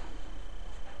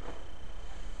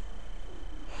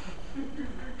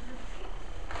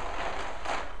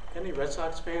 Any Red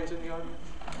Sox fans in the audience?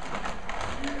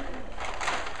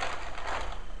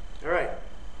 All right.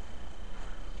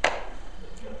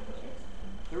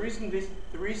 The reason this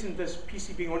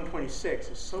PCB 126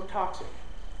 is so toxic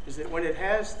is that when it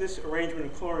has this arrangement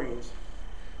of chlorines,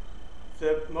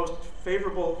 the most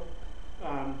favorable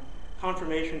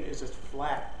conformation is a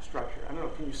flat structure. I don't know,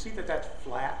 can you see that that's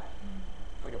flat,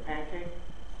 like a pancake?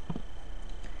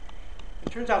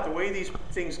 It turns out the way these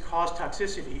things cause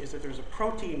toxicity is that there's a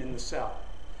protein in the cell,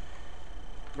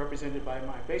 represented by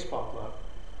my baseball glove,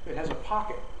 that has a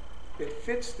pocket that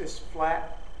fits this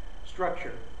flat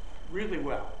structure really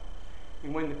well.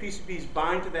 And when the PCBs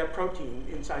bind to that protein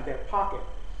inside that pocket,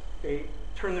 they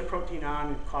turn the protein on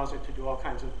and cause it to do all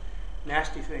kinds of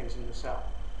nasty things in the cell.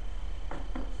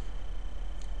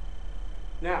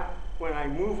 Now, when I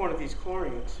move one of these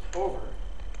chlorines over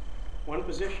 1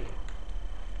 position,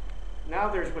 now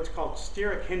there's what's called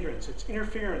steric hindrance. It's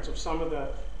interference of some of the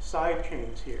side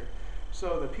chains here.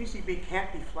 So the PCB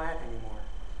can't be flat anymore.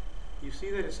 You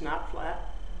see that it's not flat?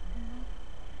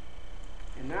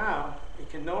 And now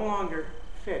it can no longer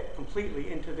fit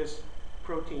completely into this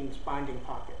protein's binding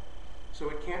pocket. So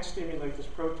it can't stimulate this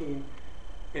protein,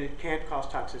 and it can't cause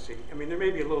toxicity. I mean, there may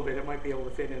be a little bit. It might be able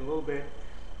to fit in a little bit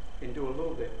and do a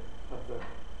little bit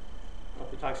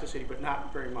of the toxicity, but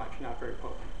not very much, not very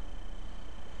potent.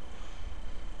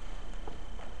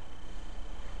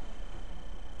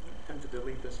 I'm tempted to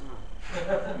leave this on.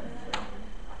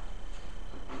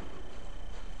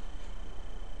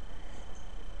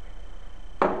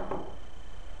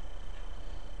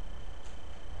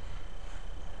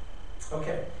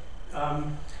 Okay.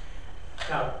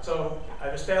 Now, so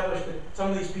I've established that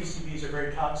some of these PCBs are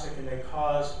very toxic and they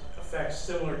cause effects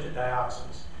similar to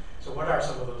dioxins. So what are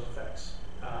some of those effects?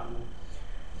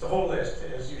 It's a whole list,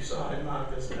 as you saw in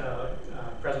Monica's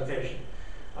presentation.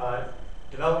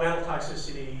 Developmental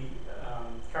toxicity,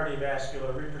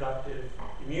 cardiovascular, reproductive,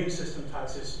 immune system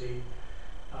toxicity,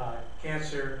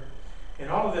 cancer, and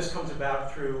all of this comes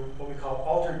about through what we call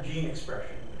altered gene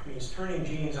expression, which means turning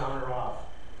genes on or off,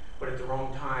 but at the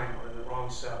wrong time or in the wrong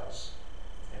cells.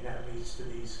 And that leads to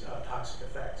these toxic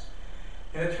effects.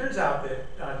 And it turns out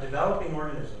that developing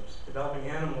organisms, developing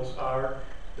animals, are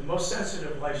the most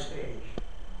sensitive life stage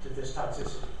to this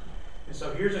toxicity. And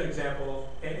so here's an example,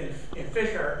 and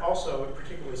fish are also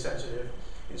particularly sensitive.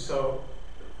 And so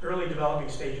early developing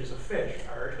stages of fish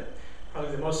are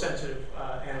probably the most sensitive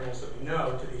animals that we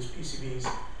know to these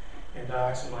PCBs and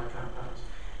dioxin-like compounds.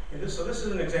 And so this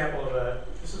is an example of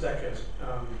this is actually,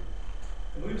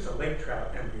 I believe it's a lake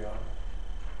trout embryo.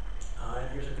 And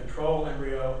here's a control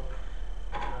embryo.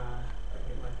 I can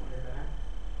get my pointer back.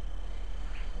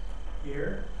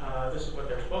 Here, this is what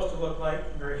they're supposed to look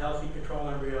like, very healthy control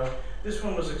embryo. This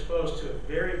one was exposed to a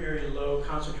very, very low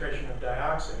concentration of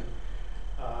dioxin,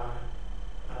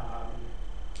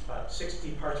 about about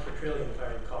 60 parts per trillion, if I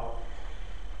recall.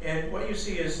 And what you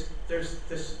see is there's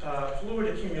this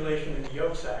fluid accumulation in the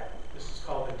yolk sac. This is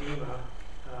called edema.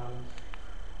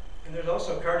 And there's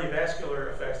also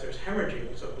cardiovascular effects. There's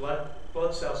hemorrhaging, so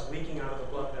blood cells leaking out of the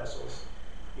blood vessels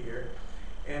here.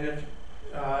 And if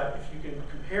you can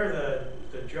compare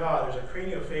the jaw, there's a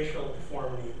craniofacial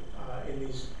deformity in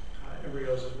these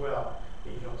embryos as well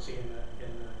that you don't see in the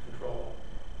control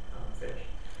fish.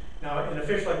 Now, in a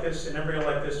fish like this, an embryo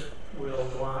like this will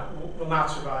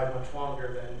not survive much longer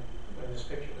than when this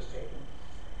picture was taken.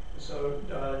 So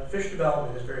fish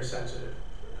development is very sensitive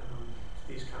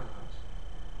to these compounds.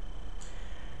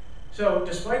 So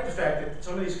despite the fact that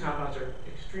some of these compounds are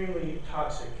extremely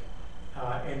toxic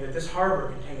and that this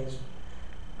harbor contains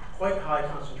quite high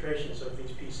concentrations of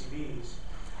these PCBs,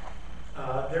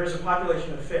 there is a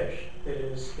population of fish that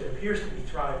appears to be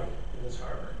thriving in this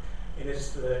harbor. And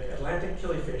it's the Atlantic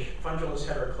killifish, Fungulus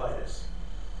heteroclitus,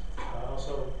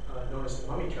 also known as the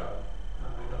mummy chub,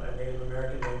 a Native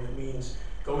American name that means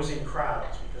goes in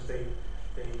crowds, because they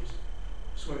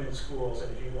swim in schools,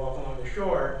 and if you walk along the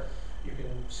shore, you can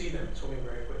see them swimming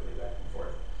very quickly back and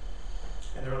forth.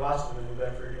 And there are lots of them in New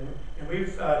Bedford. And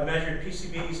we've measured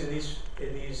PCBs in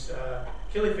these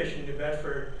killifish in New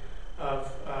Bedford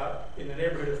of in the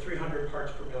neighborhood of 300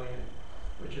 parts per million,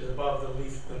 which is above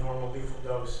the normal lethal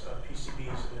dose of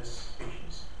PCBs in this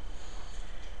species.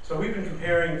 So we've been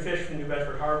comparing fish from New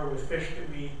Bedford Harbor with fish that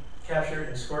we captured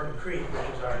in Scorton Creek,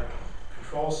 which is our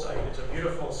control site. It's a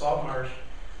beautiful salt marsh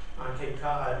on Cape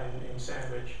Cod in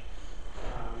Sandwich.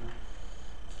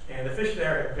 And the fish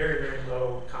there have very, very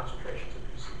low concentrations of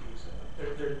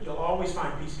PCBs. You'll always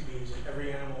find PCBs in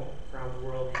every animal around the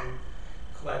world you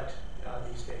collect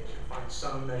these days. You'll find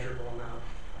some measurable amount.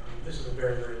 This is a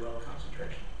very, very low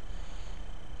concentration.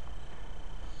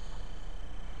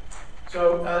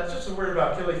 So just a word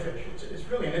about killifish. It's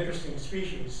really an interesting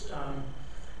species.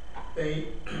 They're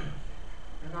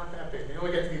not that big. They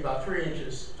only get to be about 3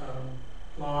 inches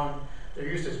long. They're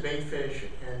used as bait fish,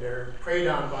 and they're preyed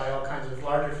on by all kinds of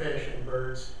larger fish and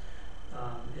birds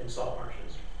in salt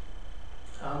marshes.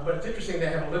 But it's interesting, they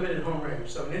have a limited home range.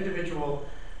 So an individual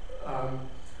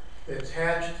that's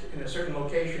hatched in a certain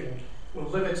location will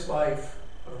live its life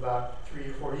of about 3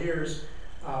 or 4 years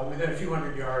within a few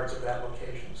hundred yards of that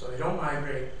location. So they don't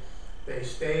migrate. They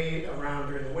stay around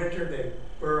during the winter. They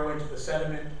burrow into the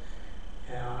sediment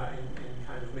and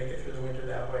kind of make it through the winter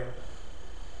that way.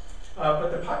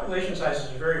 But the population sizes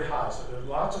are very high, so there's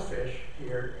lots of fish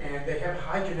here, and they have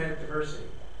high genetic diversity,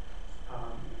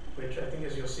 which I think,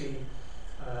 as you'll see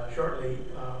shortly,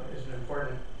 is an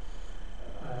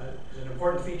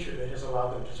important feature that has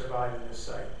allowed them to survive in this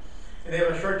site. And they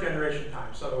have a short generation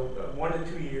time, so 1 to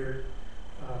 2 years,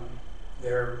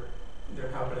 they're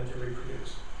competent to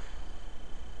reproduce.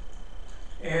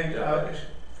 And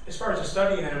as far as a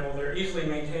study animal, they're easily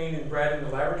maintained and bred in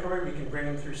the laboratory. We can bring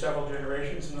them through several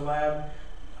generations in the lab.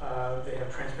 They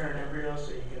have transparent embryos,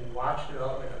 so you can watch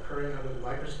development occurring under the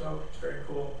microscope. It's very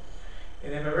cool.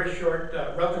 And they have a very short,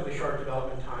 relatively short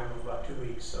development time of about 2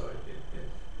 weeks, so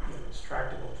it's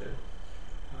tractable to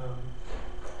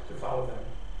follow them.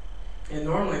 And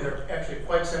normally they're actually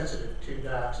quite sensitive to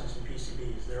dioxins and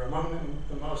PCBs. They're among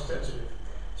the most sensitive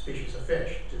species of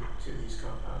fish to these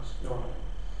compounds normally.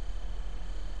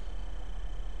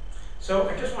 So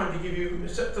I just wanted to give you,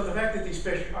 so the fact that these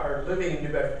fish are living in New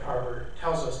Bedford Harbor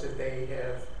tells us that they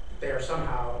have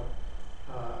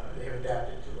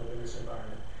adapted to live in this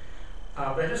environment.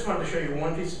 But I just wanted to show you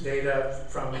one piece of data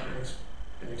from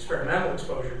an experimental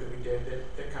exposure that we did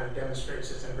that kind of demonstrates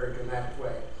this in a very dramatic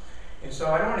way. And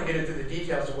so I don't want to get into the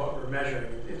details of what we're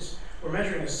measuring. We're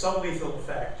measuring a sublethal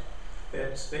effect.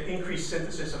 That's the increased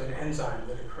synthesis of an enzyme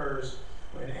that occurs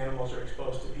when animals are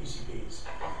exposed to PCBs.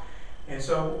 And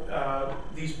so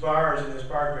these bars in this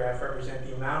bar graph represent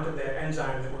the amount of that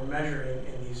enzyme that we're measuring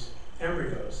in these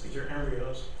embryos. These are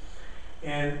embryos.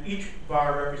 And each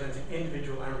bar represents an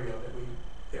individual embryo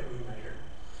that we measure.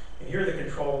 And here are the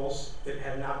controls that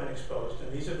have not been exposed.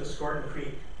 And these are the Scorton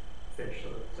Creek fish, so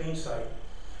the clean site.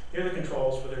 Here are the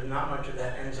controls where there's not much of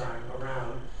that enzyme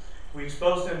around. We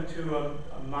expose them to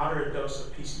a moderate dose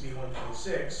of PCB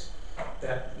 126,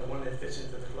 the one that fits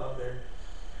into the glove there.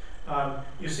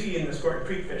 You see in the Scorton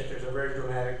Creek fish, there's a very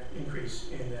dramatic increase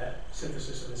in that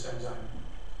synthesis of this enzyme.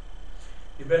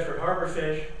 New Bedford Harbor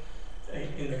fish,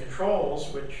 in the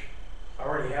controls, which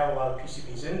already have a lot of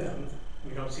PCBs in them,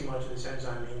 we don't see much of this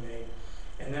enzyme being made.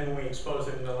 And then when we expose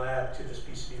them in the lab to this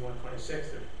PCB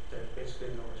 126, there's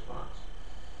basically no response.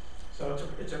 So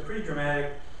it's a pretty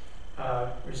dramatic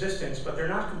resistance, but they're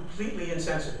not completely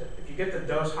insensitive. If you get the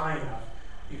dose high enough,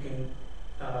 you can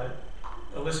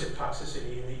elicit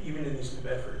toxicity even in these New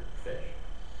Bedford fish.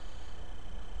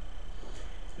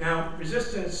 Now,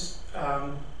 resistance,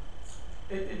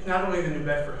 it's not only the New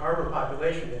Bedford Harbor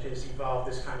population that has evolved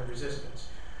this kind of resistance.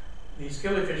 These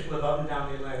killifish live up and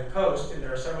down the Atlantic coast, and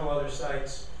there are several other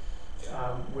sites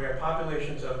where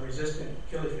populations of resistant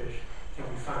killifish can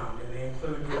be found. And they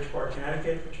include Bridgeport,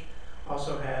 Connecticut, which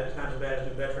also has, not as bad as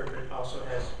New Bedford, but it also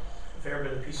has a fair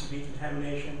bit of PCB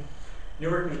contamination.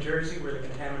 Newark, New Jersey, where the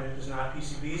contaminant is not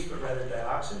PCBs, but rather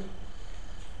dioxin.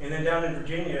 And then down in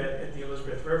Virginia at the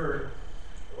Elizabeth River,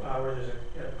 where there's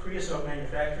a creosote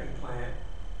manufacturing plant.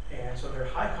 And so there are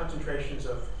high concentrations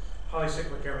of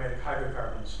polycyclic aromatic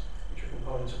hydrocarbons, which are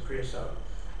components of creosote.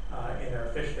 And there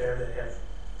are fish there that have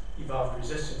evolved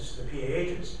resistance to the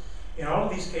PAHs. In all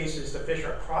of these cases, the fish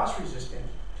are cross-resistant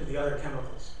to the other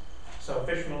chemicals. So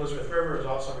fish from Elizabeth River is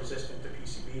also resistant to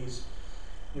PCBs.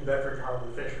 New Bedford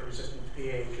Harbor fish are resistant to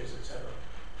PAHs, etc.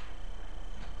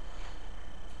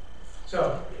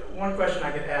 So one question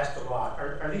I get asked a lot,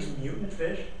 are these mutant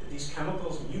fish? Do these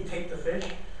chemicals mutate the fish?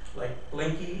 Like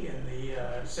Blinky in the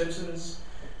Simpsons.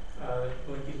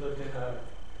 Blinky lived in a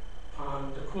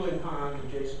pond, a cooling pond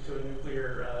adjacent to a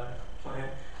nuclear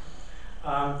plant.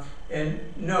 And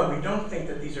no, we don't think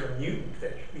that these are mutant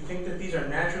fish. We think that these are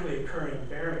naturally occurring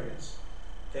variants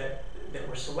that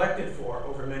were selected for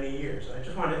over many years. And I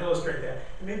just wanted to illustrate that.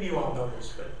 And maybe you all know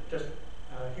this, but just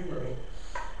humor me.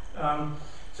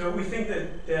 So we think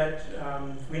that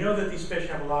we know that these fish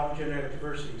have a lot of genetic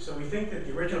diversity. So we think that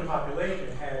the original population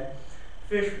had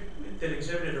fish that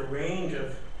exhibited a range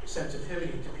of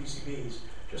sensitivity to PCBs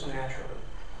just naturally.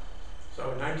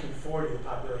 So in 1940, the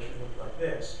population looked like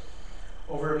this.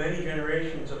 Over many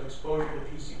generations of exposure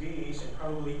to PCBs and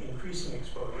probably increasing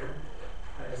exposure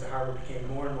as the harbor became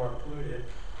more and more polluted,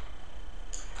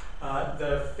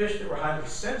 the fish that were highly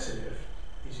sensitive,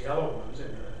 these yellow ones and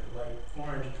the light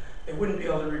orange, they wouldn't be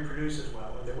able to reproduce as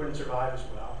well, or they wouldn't survive as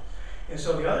well. And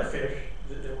so the other fish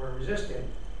that were resistant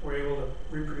were able to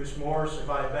reproduce more,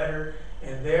 survive better,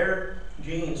 and their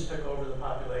genes took over the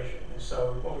population. And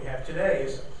so what we have today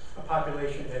is a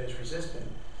population that is resistant.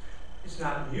 It's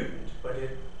not a mutant, but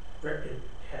it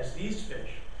has these fish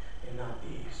and not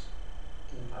these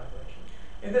in the population.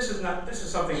 And this is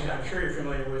something that I'm sure you're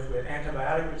familiar with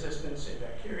antibiotic resistance in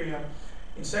bacteria,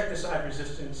 insecticide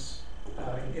resistance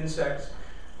in insects.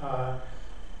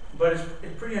 But it's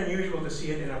pretty unusual to see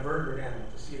it in a vertebrate animal,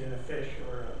 to see it in a fish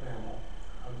or a mammal.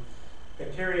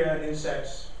 Bacteria and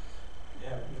insects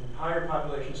have even higher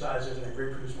population sizes and they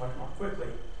reproduce much more quickly.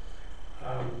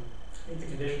 I think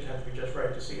the conditions have to be just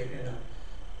right to see it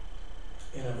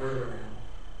in a vertebrate animal.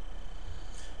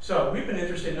 So we've been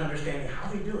interested in understanding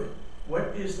how they do it.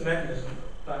 What is the mechanism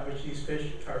by which these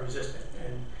fish are resistant?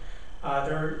 And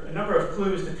there are a number of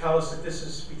clues that tell us that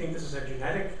we think this is a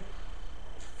genetic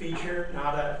feature,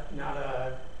 not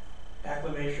a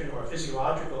acclimation or a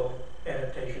physiological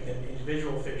adaptation that an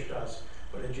individual fish does,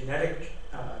 but a genetic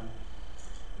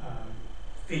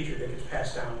feature that gets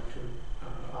passed down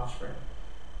to offspring.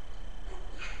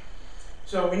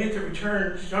 So we need to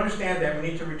return, to understand that, we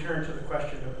need to return to the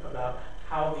question about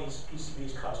how these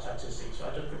PCBs cause toxicity. So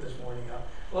I just put this morning up.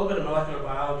 A little bit of molecular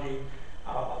biology.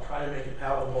 I'll try to make it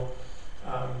palatable.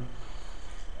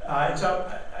 And so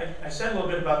I said a little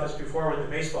bit about this before with the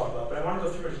baseball glove, but I want to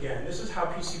go through it again. This is how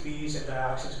PCBs and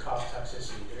dioxins cause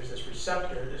toxicity. There's this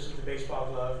receptor. This is the baseball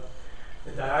glove.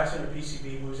 The dioxin or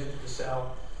PCB moves into the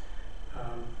cell,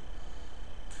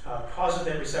 causes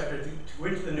that receptor to go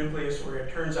into the nucleus where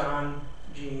it turns on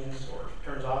genes or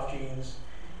turns off genes,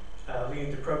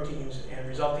 leading to proteins and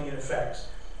resulting in effects.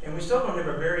 And we still don't have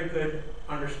a very good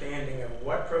understanding of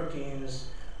what proteins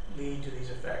lead to these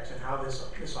effects and how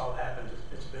this all happens.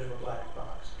 It's a bit of a black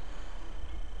box.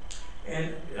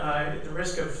 And at the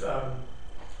risk of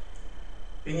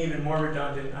being even more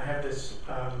redundant, I have this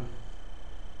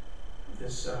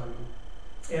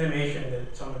animation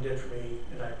that someone did for me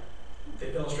that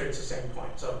illustrates the same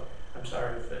point. So I'm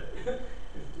sorry if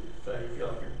you feel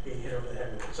like you're being hit over the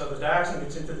head with it. So the dioxin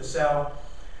gets into the cell,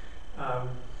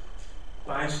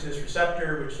 binds to this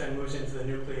receptor, which then moves into the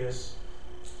nucleus,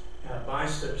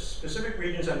 binds to specific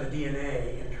regions on the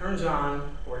DNA, and turns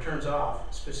on or turns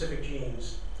off specific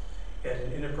genes at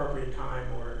an inappropriate time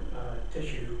or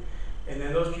tissue. And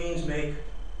then those genes make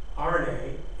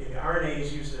RNA, and the RNA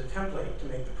is used as a template to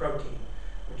make the protein,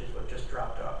 which is what just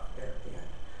dropped off there at the end.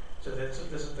 So this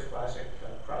is the classic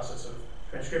process of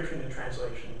transcription and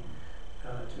translation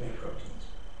to make proteins.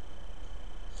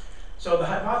 So the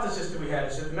hypothesis that we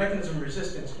had is that the mechanism of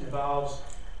resistance involves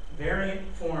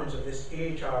variant forms of this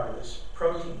AHR, this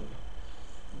protein,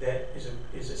 that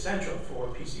is essential for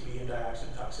PCB and dioxin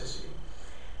toxicity.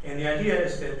 And the idea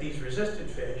is that these resistant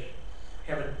fish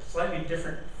have a slightly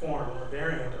different form or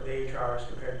variant of the AHR as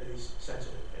compared to these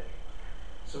sensitive fish.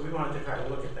 So we wanted to try to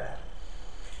look at that.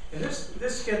 And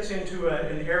this gets into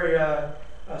an area,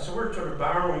 so we're sort of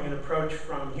borrowing an approach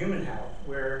from human health,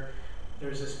 where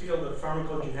there's this field of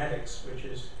pharmacogenetics, which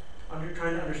is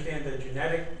trying to understand the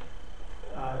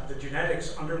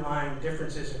genetics underlying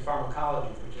differences in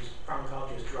pharmacology,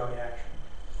 pharmacology is drug action.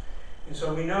 And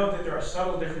so we know that there are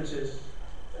subtle differences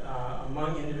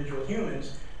among individual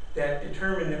humans that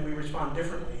determine that we respond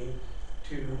differently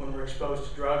to when we're exposed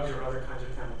to drugs or other kinds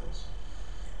of chemicals.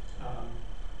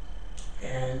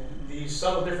 And these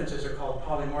subtle differences are called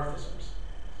polymorphisms.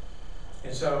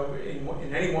 And so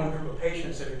in any one group of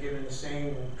patients that are given the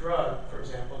same drug, for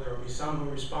example, there will be some who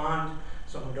respond,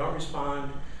 some who don't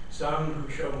respond, some who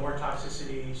show more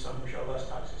toxicity, some who show less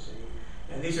toxicity.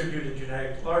 And these are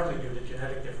largely due to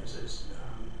genetic differences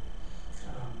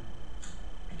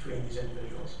between these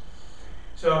individuals.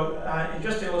 So, and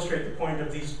just to illustrate the point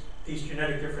of these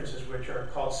genetic differences, which are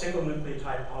called single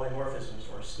nucleotide polymorphisms,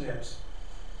 or SNPs.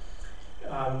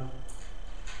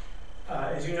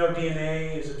 As you know,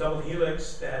 DNA is a double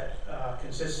helix that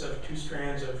consists of two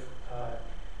strands of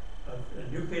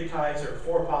nucleotides. There are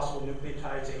 4 possible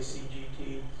nucleotides, A, C, G,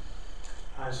 T.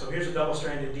 So here's a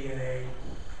double-stranded DNA.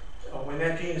 When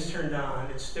that gene is turned on,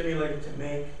 it's stimulated to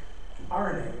make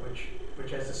RNA,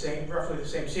 which has roughly the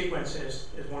same sequence as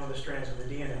one of the strands of the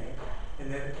DNA.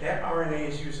 And then that RNA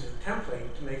is used as a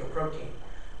template to make a protein,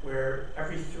 where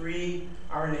every 3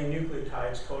 RNA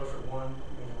nucleotides code for 1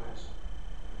 amino acid.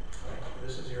 All right, so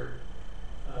this is your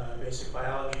basic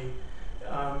biology.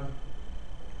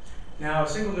 Now, a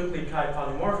single nucleotide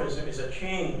polymorphism is a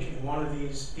change in one of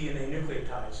these DNA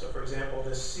nucleotides. So, for example,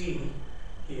 this C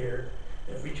here,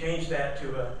 if we change that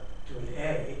to an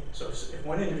A, so if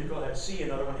one individual had C,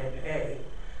 another one had an A,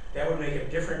 that would make a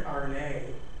different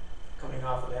RNA coming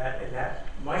off of that, and that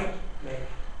might make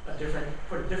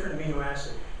put a different amino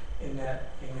acid in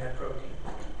that protein.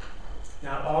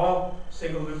 Not all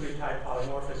single nucleotide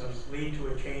polymorphisms lead to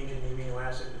a change in the amino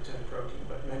acid that's in the protein,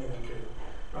 but many of them do.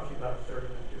 Roughly about a third of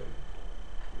them do.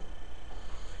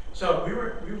 So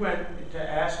we went to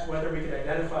ask whether we could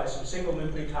identify some single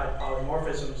nucleotide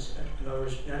polymorphisms, in other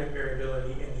words, genetic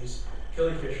variability in these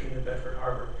killifish from New Bedford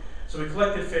Harbor. So we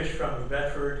collected fish from New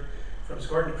Bedford, from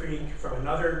Scorton Creek, from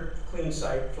another clean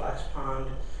site, Flax Pond,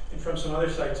 and from some other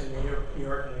sites in New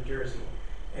York and New Jersey.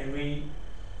 And we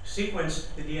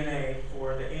sequenced the DNA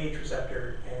for the AH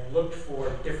receptor and looked for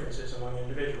differences among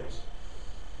individuals.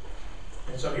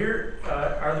 And so here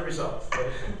are the results.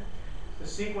 The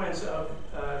sequence of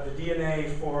the DNA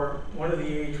for one of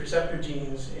the AH receptor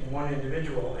genes in one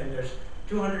individual, and there's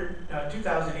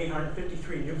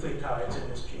 2,853 nucleotides in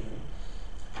this gene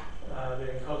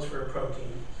that encodes for a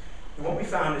protein. And what we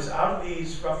found is out of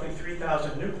these roughly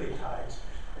 3,000 nucleotides,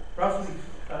 roughly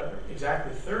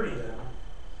exactly 30 of them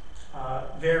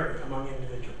vary among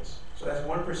individuals. So that's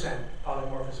 1%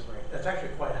 polymorphism rate. That's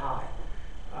actually quite high.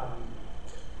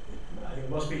 I think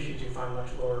most species you find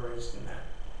much lower rates than that.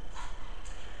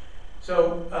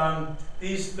 So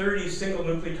these 30 single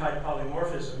nucleotide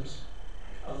polymorphisms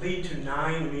lead to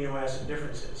 9 amino acid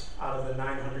differences out of the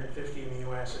 950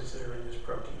 amino acids that are in this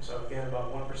protein. So again,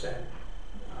 about 1%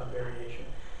 variation.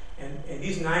 And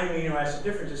these 9 amino acid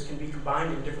differences can be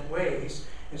combined in different ways.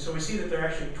 And so we see that there are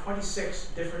actually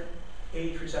 26 different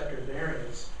AH receptor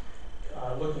variants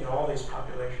looking at all these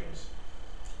populations.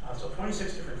 So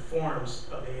 26 different forms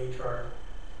of the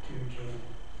AHR2 gene.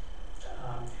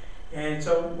 And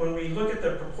so when we look at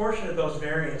the proportion of those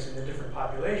variants in the different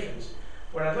populations,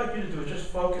 what I'd like you to do is just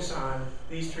focus on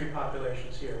these 3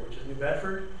 populations here, which is New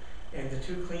Bedford and the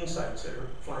 2 clean sites that are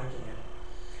flanking it.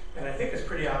 And I think it's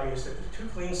pretty obvious that the 2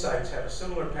 clean sites have a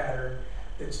similar pattern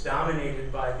that's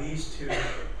dominated by these 2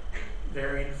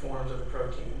 variant forms of the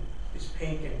protein, these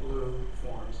pink and blue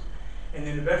forms. And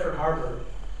the New Bedford Harbor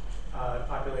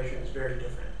population is very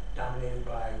different, dominated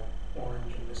by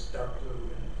orange and this dark blue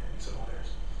and some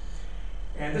others.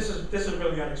 And this is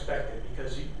really unexpected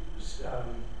because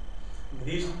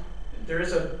there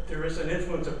is an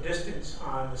influence of distance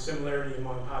on the similarity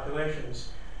among populations,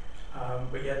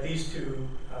 but yet these 2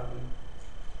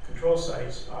 control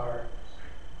sites are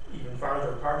even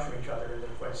farther apart from each other, and they're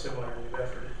quite similar, and New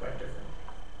Bedford is quite different.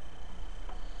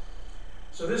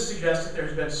 So this suggests that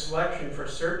there's been selection for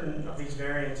certain of these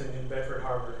variants in New Bedford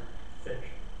Harbor fish.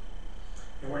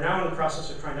 And we're now in the process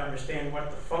of trying to understand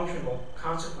what the functional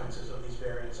consequences of these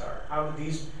variants are. How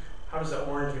does the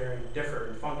orange variant differ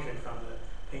in function from the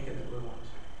pink and the blue ones?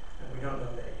 And we don't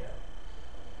know that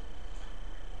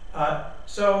yet.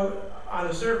 So on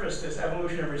the surface, this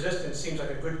evolution of resistance seems like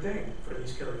a good thing for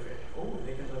these killer fish. Oh,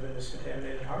 they can live in this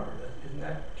contaminated harbor. Isn't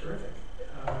that terrific?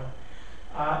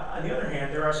 On the other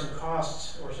hand, there are some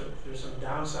costs or there's some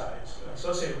downsides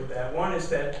associated with that. One is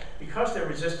that because they're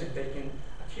resistant, they can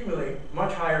accumulate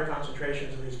much higher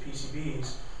concentrations of these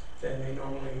PCBs than they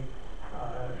normally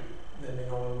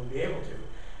would be able to.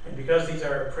 And because these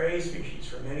are prey species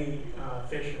for many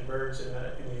fish and birds in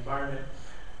the environment,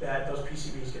 that those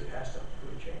PCBs get passed up the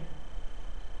food chain.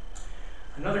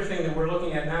 Another thing that we're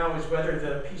looking at now is whether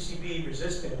the PCB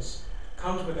resistance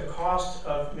comes with a cost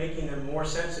of making them more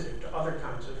sensitive to other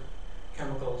kinds of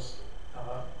chemicals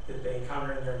that they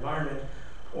encounter in their environment,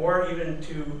 or even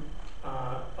to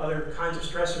other kinds of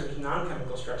stressors,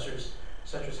 non-chemical stressors,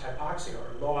 such as hypoxia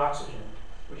or low oxygen,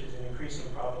 which is an increasing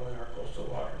problem in our coastal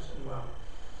waters as well.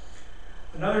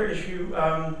 Another issue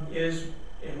is,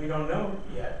 and we don't know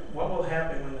yet, what will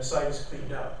happen when the site is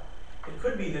cleaned up. It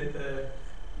could be that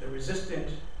the resistant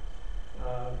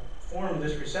form of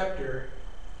this receptor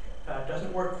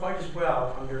doesn't work quite as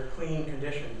well under clean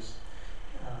conditions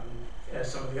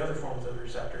as some of the other forms of the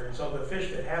receptor. And so the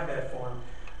fish that have that form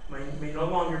may no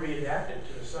longer be adapted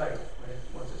to the site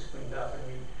once it's cleaned up. And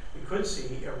we could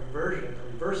see a reversion, a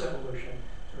reverse evolution,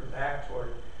 sort of back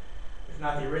toward, if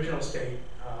not the original state,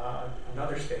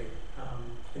 another state.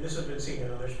 And this has been seen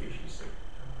in other species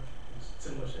in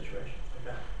similar situations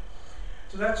like that.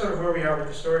 So that's sort of where we are with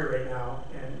the story right now.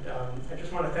 And I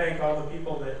just want to thank all the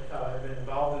people that have been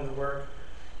involved in the work,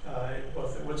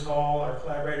 both at Woods Hole, our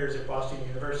collaborators at Boston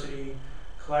University,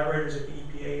 collaborators at the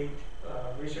EPA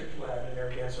Research Lab in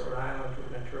Narragansett, Rhode Island, who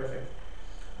have been terrific,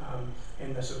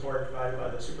 and the support provided by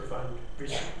the Superfund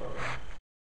Research Program.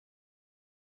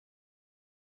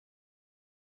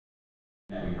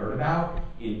 That we heard about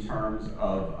in terms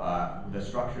of the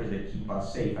structures that keep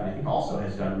us safe, and I think also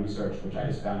has done research, which I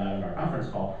just found out in our conference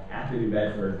call, at the New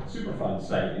Bedford Superfund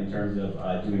site in terms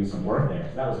of doing some work there.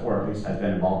 So that was, or at least has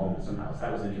been involved in it somehow. So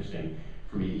that was interesting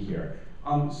for me to hear.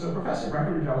 So Professor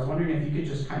Breckenridge, I was wondering if you could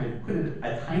just kind of put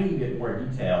a tiny bit more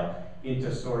detail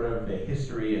into sort of the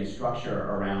history and structure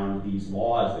around these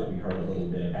laws that we heard a little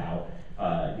bit about,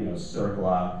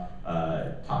 CERCLA,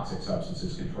 Toxic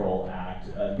Substances Control Act,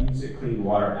 the Clean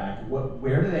Water Act.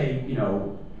 Where do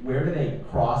they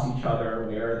cross each other?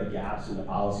 Where are the gaps in the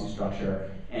policy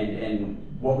structure? And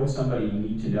what would somebody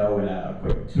need to know in a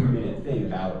quick 2-minute thing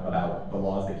about the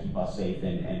laws that keep us safe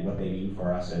and what they mean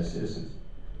for us as citizens?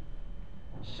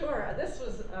 Sure. This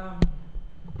was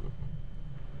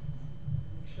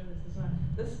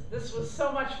this was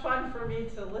so much fun for me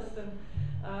to listen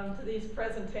to these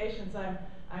presentations.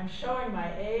 I'm showing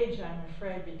my age, I'm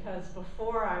afraid, because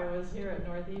before I was here at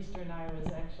Northeastern, I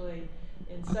was actually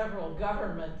in several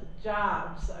government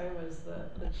jobs. I was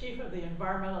the chief of the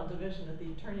environmental division at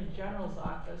the Attorney General's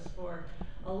office for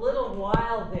a little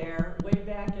while there. Way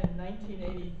back in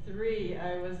 1983,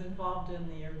 I was involved in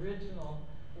the original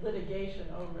litigation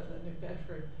over the New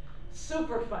Bedford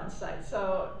Superfund site.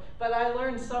 But I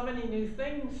learned so many new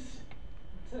things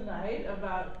tonight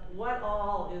about what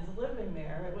all is living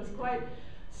there. It was quite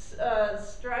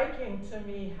striking to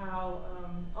me how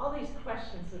all these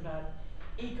questions about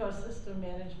ecosystem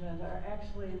management are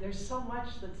actually, there's so much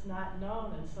that's not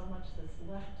known and so much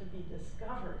that's left to be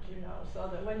discovered, so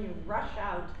that when you rush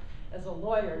out as a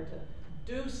lawyer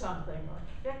to do something or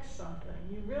fix something,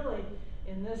 you really,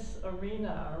 in this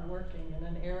arena, are working in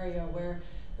an area where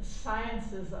the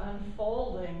science is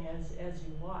unfolding as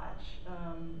you watch.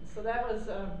 So that was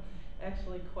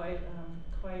actually quite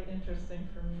interesting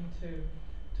for me to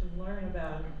learn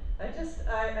about. I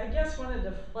guess wanted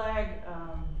to flag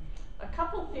a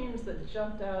couple themes that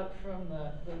jumped out from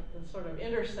the sort of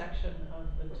intersection of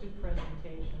the two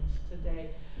presentations today.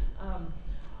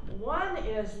 One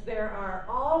is there are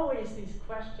always these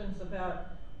questions about,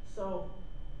 so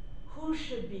who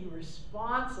should be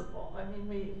responsible? I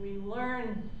mean, we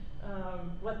learn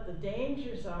what the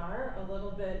dangers are a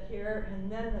little bit here,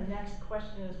 and then the next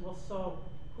question is, well, so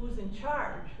who's in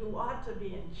charge? Who ought to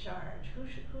be in charge?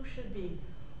 Who should be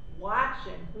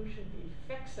watching? Who should be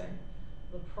fixing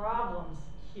the problems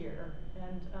here?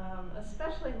 And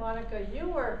especially, Monica, you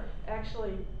were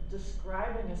actually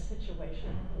describing a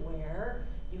situation where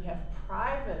you have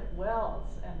private wells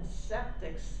and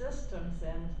septic systems,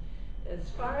 and as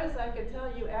far as I could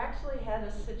tell, you actually had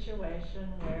a situation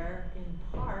where,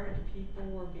 in part, people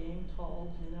were being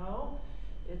told,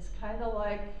 it's kind of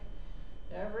like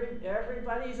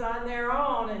everybody's on their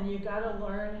own, and you got to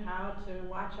learn how to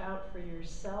watch out for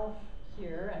yourself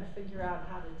here and figure out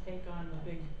how to take on the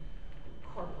big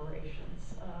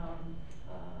corporations,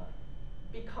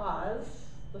 because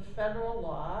the federal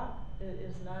law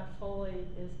is not fully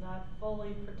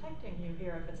protecting you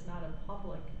here if it's not a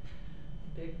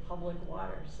big public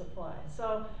water supply.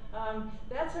 So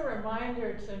that's a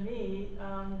reminder to me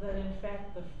that in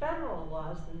fact the federal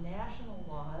laws, the national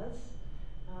laws,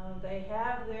 they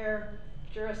have their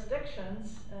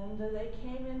jurisdictions, and they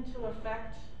came into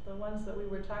effect, the ones that we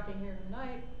were talking here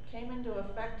tonight, came into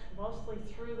effect mostly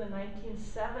through the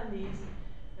 1970s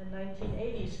and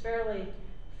 1980s, fairly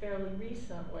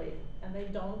recently, and they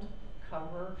don't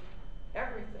cover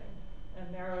everything.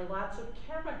 And there are lots of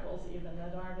chemicals even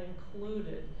that aren't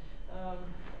included.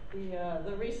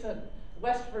 The recent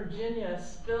West Virginia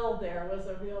spill there was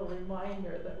a real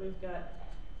reminder that we've got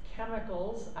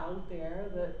chemicals out there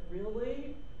that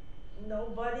really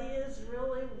nobody is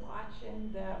really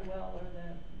watching that well or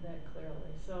that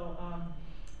clearly. So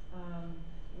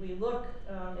we look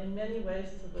in many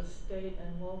ways to the state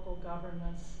and local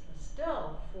governments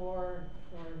still for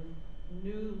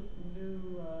new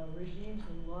regimes,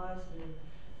 new laws,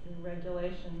 new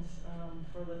regulations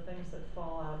for the things that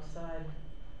fall outside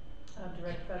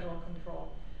direct federal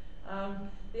control.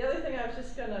 The other thing I was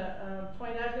just going to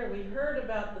point out here, we heard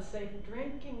about the Safe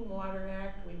Drinking Water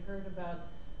Act, we heard about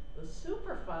the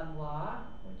Superfund law,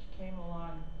 which came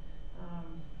along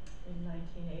in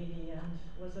 1980 and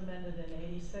was amended in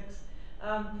 86.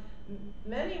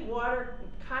 Many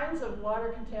kinds of water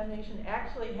contamination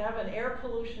actually have an air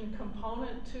pollution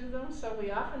component to them, so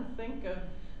we often think of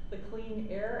the Clean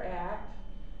Air Act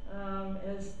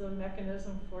as the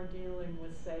mechanism for dealing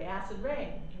with, say, acid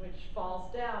rain, which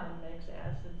falls down and makes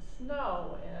acid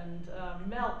snow and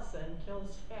melts and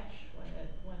kills fish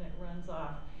when it runs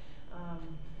off.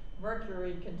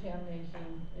 Mercury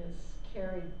contamination is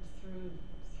carried through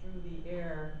the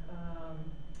air.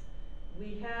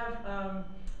 We have,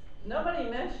 nobody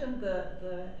mentioned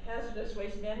the Hazardous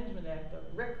Waste Management Act, the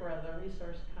RCRA, the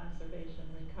Resource Conservation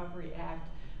Recovery Act.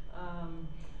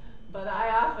 But I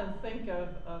often think of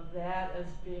that as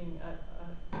being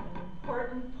an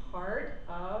important part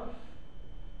of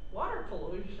water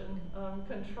pollution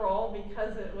control,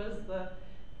 because it was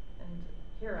and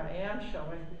here I am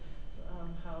showing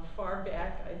how far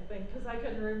back I think, because I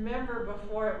can remember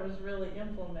before it was really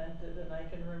implemented, and I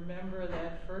can remember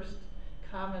that first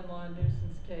common law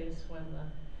nuisance case when the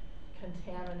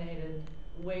contaminated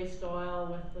waste oil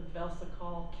with the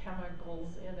Velsicol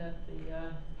chemicals in it,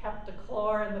 the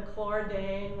heptachlor and the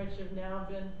chlordane, which have now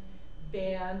been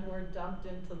banned, were dumped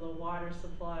into the water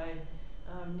supply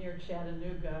near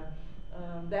Chattanooga.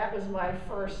 That was my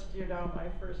first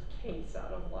case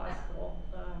out of law school.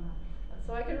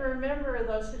 So I can remember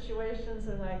those situations,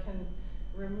 and I can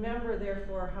remember,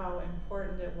 therefore, how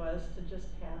important it was to just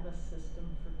have a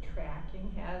system for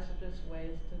tracking hazardous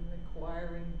waste and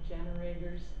requiring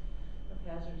generators of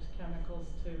hazardous chemicals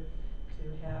to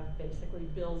have basically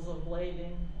bills of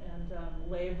lading and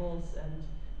labels, and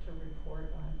to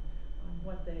report on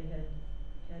what they had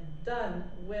done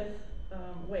with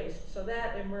waste. So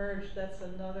that emerged. That's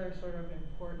another sort of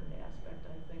important aspect, I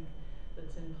think,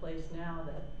 that's in place now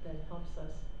that helps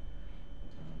us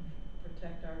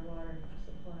protect our water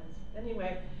supplies.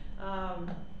 Anyway, I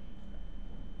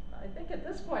think at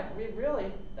this point we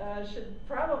really should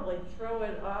probably throw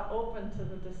it open to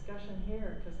the discussion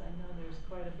here, because I know there's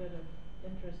quite a bit of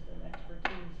interest and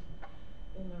expertise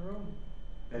in the room.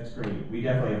 That's great. We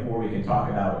definitely have more we can talk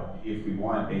about if we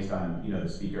want, based on the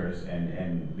speakers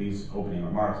and these opening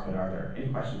remarks. But are there any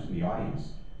questions from the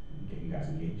audience? Get you guys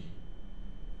engaged.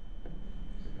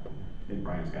 I think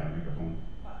Brian's got a microphone.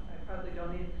 I probably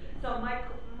don't need it. So my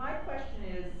question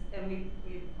is, and we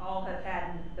all have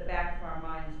had in the back of our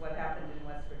minds what happened in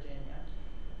West Virginia,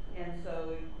 and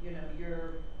so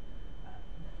you're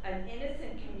an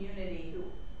innocent community who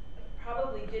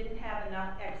probably didn't have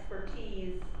enough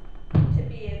expertise to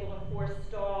be able to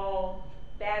forestall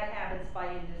bad habits by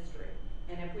industry.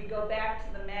 And if we go back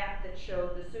to the map that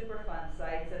showed the Superfund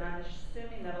sites, and I'm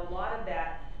assuming that a lot of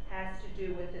that has to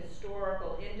do with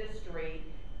historical industry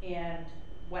and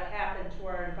what happened to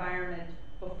our environment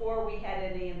before we had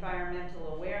any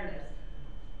environmental awareness.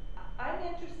 I'm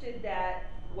interested that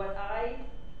what I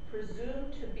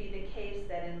presume to be the case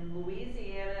that in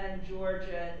Louisiana and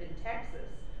Georgia and Texas,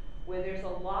 where there's a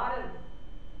lot of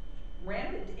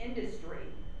rampant industry,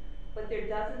 but there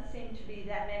doesn't seem to be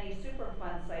that many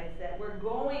Superfund sites, that we're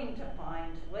going to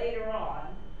find later on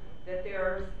that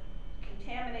there's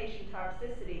contamination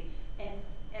toxicity, and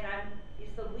is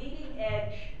the leading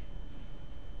edge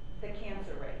the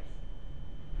cancer rates?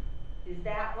 Is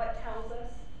that what tells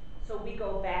us? So we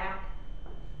go back.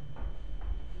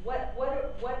 What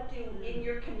do in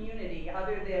your community,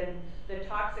 other than the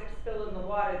toxic spill in the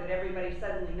water that everybody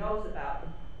suddenly knows about,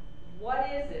 what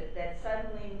is it that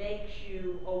suddenly makes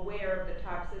you aware of the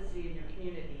toxicity in your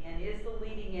community, and is the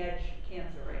leading edge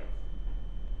cancer rates?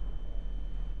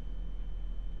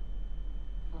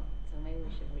 Oh, so maybe we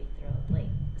should read through it. Like,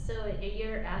 so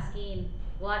you're asking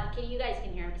what? You guys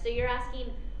can hear me. So you're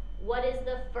asking, what is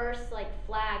the first like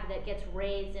flag that gets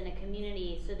raised in a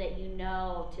community so that you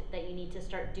know that you need to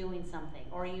start doing something,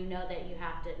 or you know that you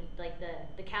have to, like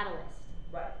the catalyst?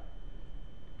 Right.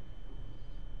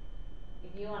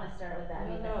 If you want to start with that,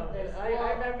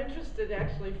 I'm interested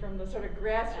actually from the sort of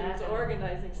grassroots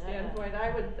organizing standpoint.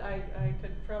 I could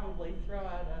probably throw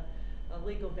out a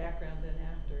legal background then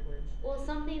afterwards. Well,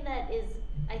 something that is,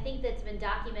 I think that's been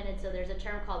documented, so there's a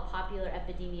term called popular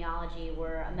epidemiology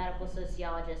where a medical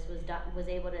sociologist was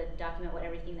able to document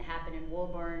everything that happened in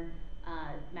Woburn,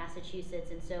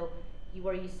 Massachusetts, and so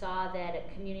where you saw that a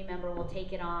community member will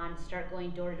take it on, start going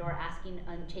door to door, asking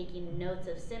and taking notes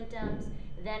of symptoms,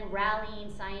 then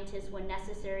rallying scientists when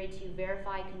necessary to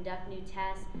verify, conduct new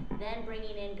tests, then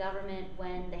bringing in government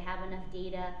when they have enough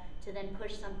data to then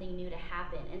push something new to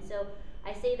happen. And so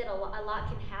I say that a lot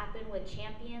can happen with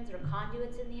champions or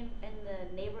conduits in the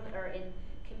neighborhood or in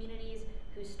communities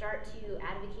who start to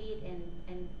advocate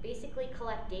and basically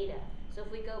collect data. So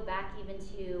if we go back even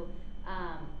to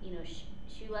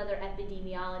shoe leather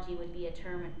epidemiology would be a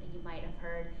term that you might have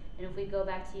heard. And if we go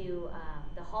back to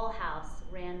the Hull House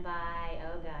ran by,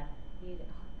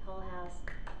 Hull House,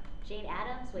 Jane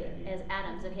Addams? Wait, as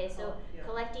Addams, okay, so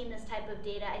collecting this type of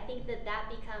data, I think that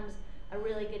becomes a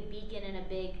really good beacon and a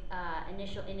big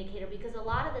initial indicator, because a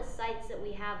lot of the sites that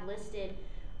we have listed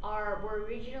were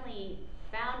originally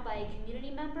found by a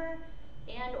community member,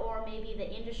 and or maybe the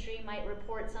industry might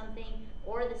report something,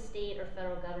 or the state or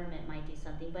federal government might do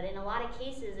something. But in a lot of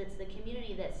cases, it's the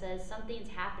community that says something's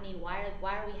happening. Why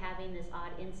are we having this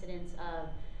odd incidence of?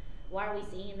 Why are we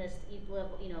seeing this?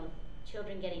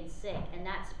 Children getting sick, and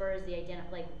that spurs the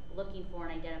looking for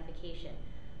an identification.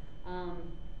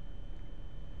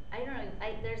 I don't know.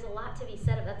 There's a lot to be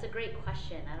said of. That's a great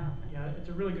question. I don't. Yeah, it's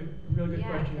a really good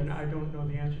question, and I don't know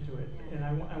the answer to it. Yeah.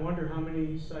 And I wonder how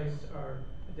many sites are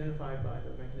identified by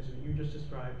the mechanism you just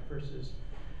described versus,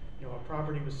 a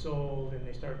property was sold and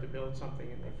they started to build something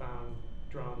and they found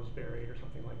drums buried or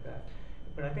something like that.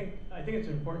 But I think it's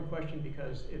an important question,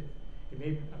 because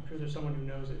I'm sure there's someone who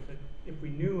knows it, but if we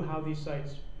knew how these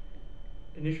sites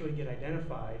initially get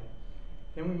identified,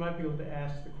 then we might be able to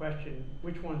ask the question,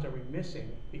 which ones are we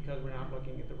missing because we're not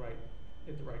looking at the right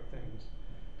things.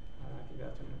 I think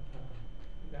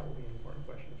that will be an important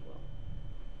question as well.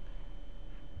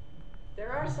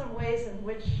 There are some ways in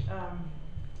which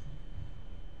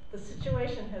the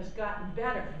situation has gotten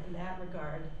better in that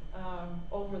regard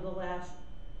over the last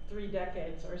 3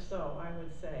 decades or so, I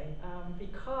would say,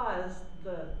 because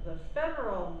the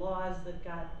federal laws that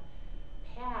got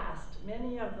passed,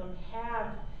 many of them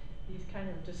have these kind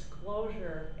of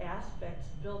disclosure aspects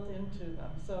built into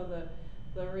them. So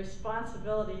the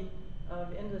responsibility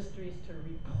of industries to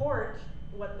report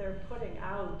what they're putting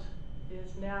out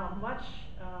is now much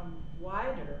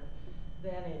wider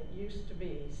than it used to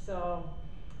be. So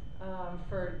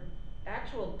for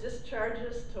actual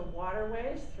discharges to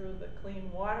waterways through the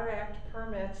Clean Water Act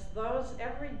permits,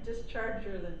 every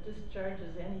discharger that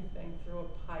discharges anything through a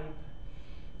pipe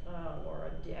or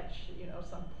a ditch,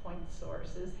 some point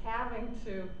source, is having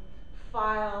to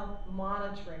file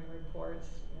monitoring reports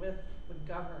with the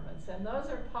governments, and those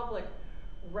are public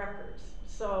records.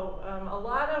 So a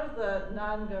lot of the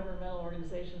non-governmental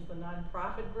organizations, the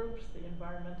non-profit groups, the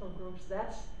environmental groups,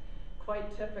 that's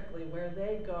quite typically where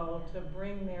they go to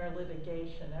bring their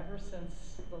litigation. Ever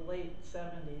since the late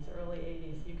 70s, early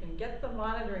 80s, you can get the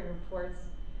monitoring reports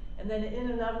and then in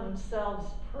and of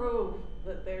themselves prove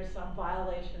that there's some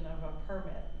violation of a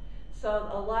permit. So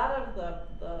a lot of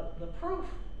the proof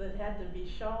that had to be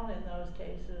shown in those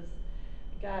cases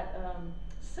got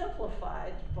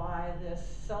simplified by this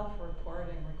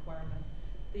self-reporting requirement.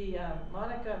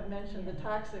 Monica mentioned the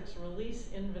toxics release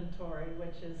inventory,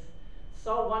 which is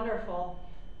so wonderful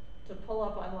to pull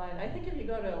up online. I think if you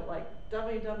go to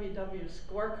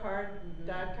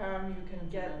www.scorecard.com, you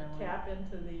can tap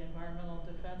into the Environmental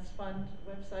Defense Fund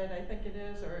website, I think it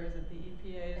is, or is it the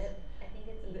EPA's? I think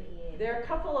it's EPA. There are a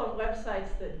couple of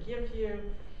websites that give you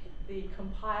the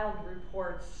compiled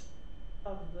reports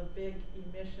of the big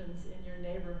emissions in your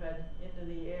neighborhood into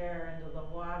the air, into the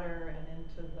water, and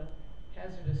into the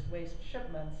hazardous waste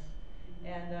shipments.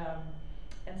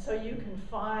 And so you can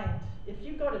find, if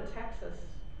you go to Texas,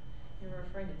 you're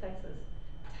referring to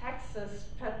Texas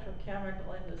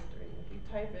petrochemical industry. If you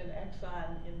type in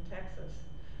Exxon in Texas,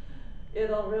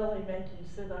 it'll really make you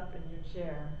sit up in your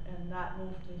chair and not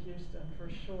move to Houston for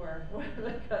sure,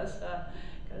 because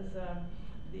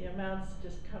the amounts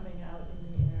just coming out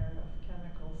in the air of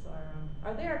chemicals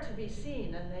are there to be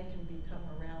seen, and they can become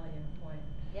a rallying point.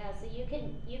 Yeah, so you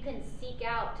can seek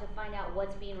out to find out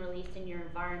what's being released in your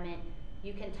environment.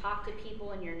 You can talk to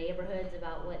people in your neighborhoods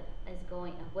about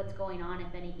what's going on,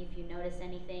 if you notice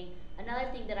anything. Another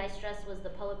thing that I stressed was the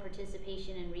public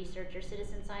participation in research or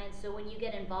citizen science. So when you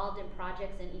get involved in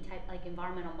projects, any type like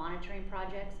environmental monitoring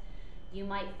projects, you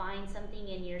might find something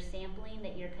in your sampling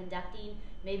that you're conducting.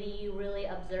 Maybe you really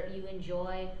you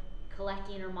enjoy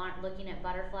collecting or looking at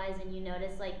butterflies, and you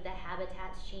notice like the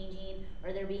habitats changing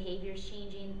or their behaviors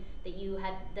changing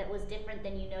that was different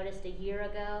than you noticed a year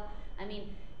ago. I mean,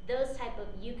 those type of,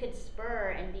 you could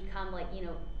spur and become like, you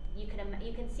know, you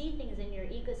can see things in your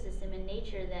ecosystem in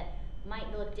nature that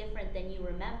might look different than you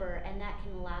remember, and that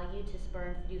can allow you to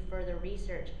spur and do further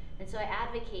research. And so I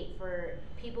advocate for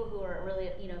people who are really,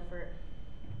 you know,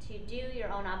 to do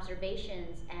your own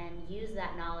observations and use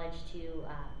that knowledge to,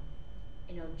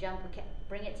 you know,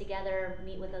 bring it together,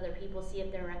 meet with other people, see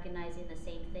if they're recognizing the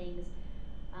same things.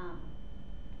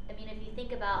 I mean, if you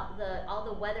think about all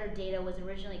the weather data was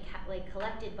originally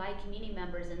collected by community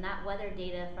members, and that weather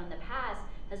data from the past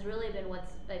has really been what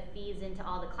feeds into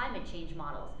all the climate change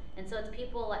models. And so it's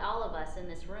people like all of us in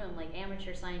this room, like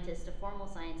amateur scientists to formal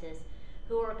scientists,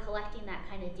 who are collecting that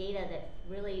kind of data that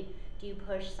really do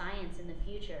push science in the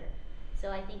future.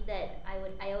 So I think that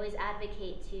I always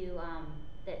advocate to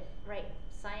that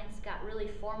science got really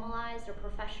formalized or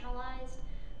professionalized,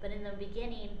 but in the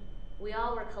beginning we're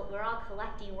all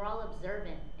collecting, we're all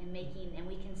observant and and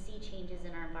we can see changes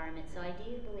in our environment. So I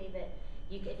do believe that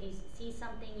if you see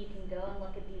something, you can go and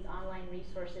look at these online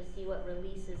resources, see what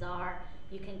releases are.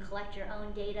 You can collect your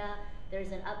own data.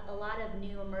 There's a lot of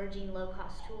new emerging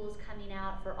low-cost tools coming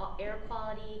out for air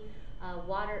quality,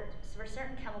 water. For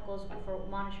certain chemicals, for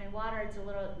monitoring water, it's a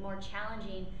little more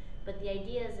challenging. But the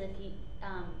idea is if you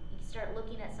start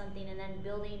looking at something and then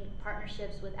building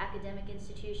partnerships with academic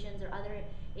institutions or other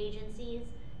agencies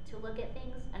to look at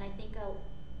things, and I think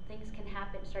things can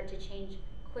start to change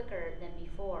quicker than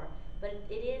before. But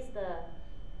it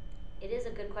is a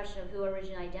good question of who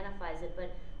originally identifies it,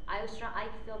 but I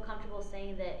feel comfortable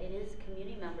saying that it is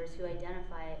community members who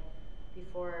identify it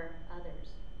before others.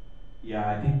 Yeah,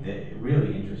 I think that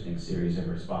really interesting series of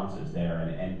responses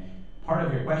there, and part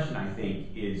of your question, I think,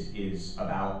 is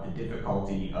about the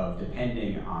difficulty of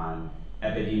depending on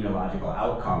epidemiological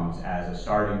outcomes as a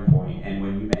starting point. And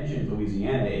when you mentioned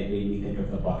Louisiana, it made me think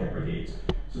of the bucket brigades.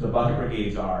 So the bucket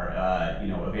brigades are,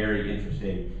 a very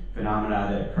interesting phenomena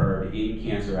that occurred in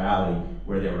Cancer Alley,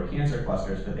 where there were cancer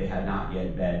clusters, but they had not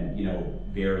yet been,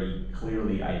 very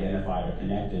clearly identified or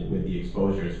connected with the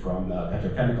exposures from the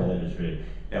petrochemical industry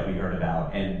that we heard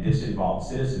about. And this involved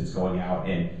citizens going out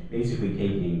and basically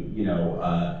taking,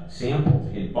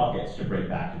 samples in buckets to bring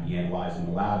back to be analyzed in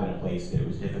the lab in a place that it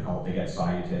was difficult to get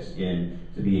scientists in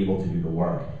to be able to do the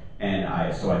work.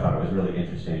 And so I thought it was really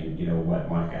interesting, what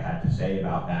Monica had to say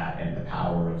about that and the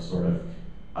power of sort of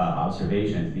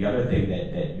observations. The other thing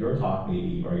that your talk made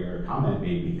me, or your comment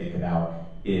made me think about,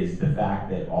 is the fact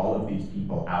that all of these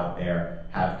people out there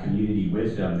have community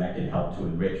wisdom that can help to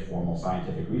enrich formal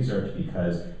scientific research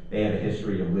because they have a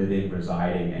history of living,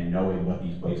 residing, and knowing what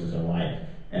these places are like.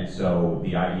 And so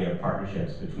the idea of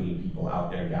partnerships between people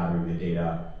out there gathering the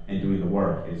data and doing the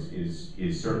work is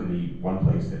certainly one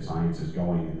place that science is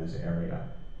going in this area.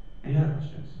 Any other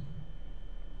questions?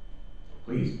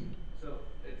 Please. So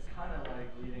it's kind of like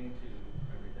leading to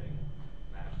everything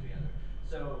mashed together.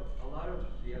 So a lot of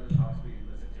the other talks we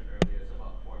listened to earlier is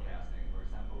about forecasting. For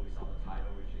example, we saw the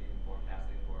tidal regime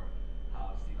forecasting for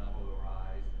how sea level will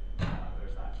rise.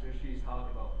 There's that fisheries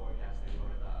talk about forecasting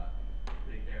where the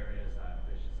big areas that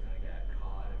fish is going to get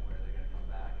caught and where they're going to come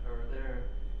back. Are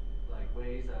there like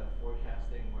ways of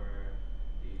forecasting where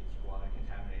these water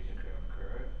contamination could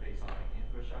occur based on like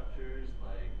infrastructures,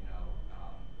 like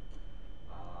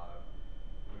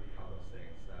what do you call those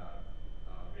things?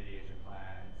 Radiation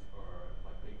plants or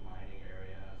like big mining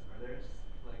areas. Are there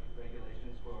like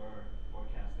regulations for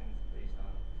forecasting based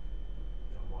on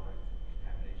water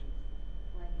contaminations?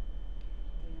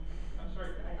 I'm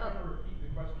sorry, can I try to repeat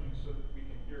the question so that we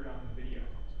can hear it on the video?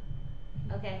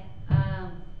 Okay.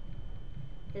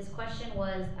 His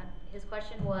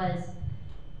question was,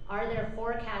 are there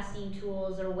forecasting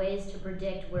tools or ways to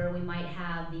predict where we might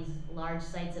have these large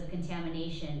sites of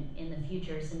contamination in the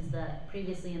future? Since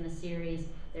previously in the series,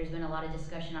 there's been a lot of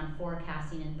discussion on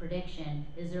forecasting and prediction.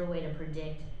 Is there a way to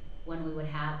predict when we would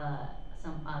have a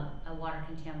water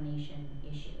contamination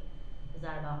issue? Is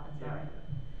that about right?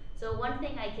 So one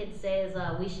thing I could say is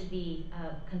we should be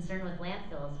concerned with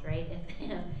landfills, right? If,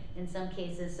 in some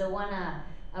cases. So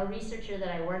a researcher that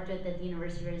I worked with at the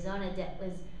University of Arizona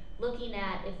was looking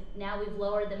at if now we've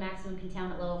lowered the maximum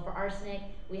contaminant level for arsenic.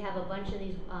 We have a bunch of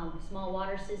these small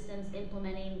water systems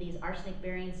implementing these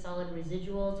arsenic-bearing solid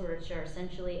residuals, which are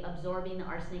essentially absorbing the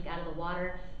arsenic out of the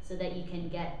water so that you can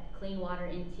get clean water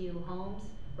into homes,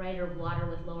 right, or water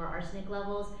with lower arsenic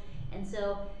levels. And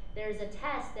so there's a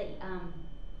test that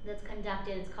that's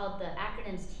conducted. It's called, the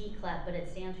acronym's TCLEP, but it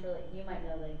stands for, like, you might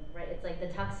know, like, right? It's like the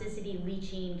Toxicity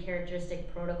Leaching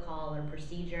Characteristic Protocol or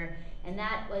Procedure, and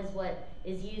that was what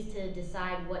is used to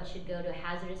decide what should go to a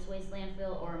hazardous waste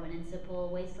landfill or a municipal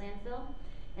waste landfill.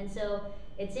 And so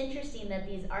it's interesting that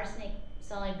these arsenic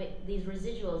these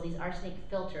residuals, these arsenic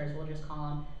filters, we'll just call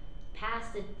them, pass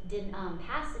the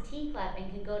TCLEP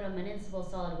and can go to a municipal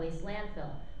solid waste landfill.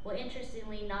 Well,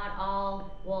 interestingly, not all,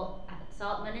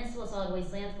 municipal solid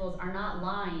waste landfills are not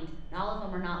lined, all of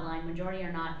them are not lined, majority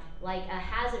are not, like a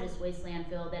hazardous waste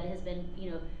landfill that has been,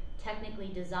 technically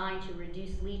designed to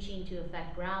reduce leaching to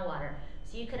affect groundwater.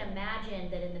 So you could imagine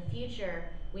that in the future,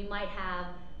 we might have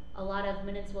a lot of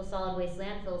municipal solid waste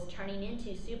landfills turning into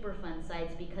Superfund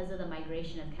sites because of the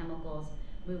migration of chemicals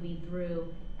moving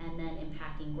through and then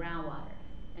impacting groundwater.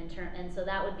 And so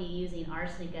that would be using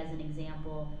arsenic as an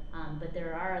example, but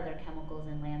there are other chemicals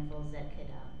in landfills that could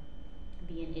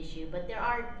be an issue. But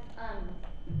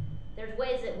there's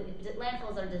ways that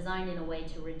landfills are designed in a way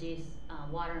to reduce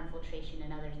water infiltration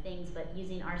and other things, but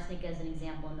using arsenic as an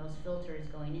example and those filters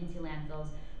going into landfills,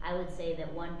 I would say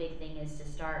that one big thing is to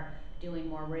start doing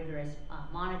more rigorous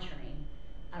monitoring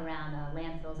around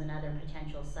landfills and other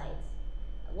potential sites.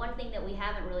 One thing that we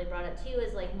haven't really brought up too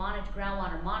is like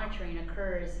groundwater monitoring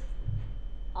occurs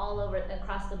all over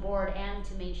across the board, and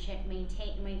to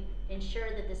ensure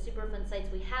that the Superfund sites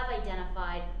we have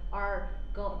identified are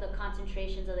the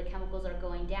concentrations of the chemicals are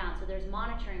going down. So there's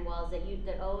monitoring wells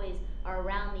that always are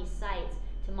around these sites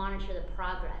to monitor the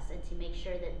progress and to make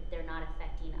sure that they're not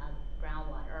affecting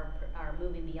groundwater or are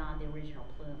moving beyond the original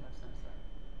plume of some sort.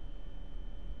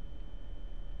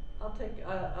 I'll take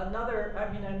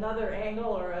another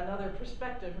angle or another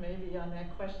perspective maybe on that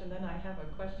question. Then I have a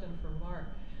question for Mark.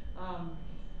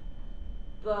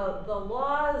 The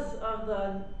laws of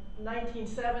the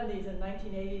 1970s and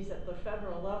 1980s at the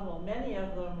federal level, many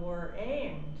of them were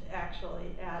aimed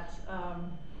actually at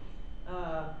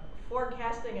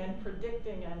forecasting and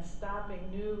predicting and stopping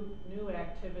new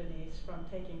activities from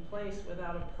taking place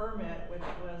without a permit, which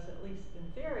was, at least in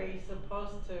theory,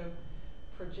 supposed to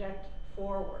project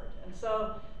forward. And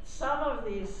so some of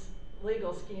these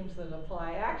legal schemes that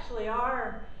apply actually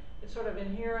are sort of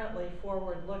inherently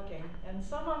forward-looking, and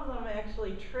some of them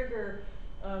actually trigger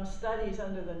studies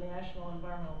under the National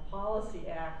Environmental Policy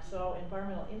Act, so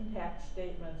environmental impact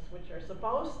statements, which are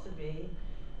supposed to be,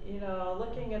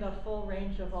 looking at a full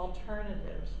range of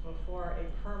alternatives before a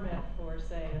permit for,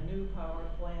 say, a new power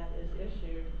plant is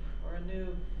issued or a new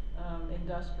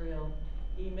industrial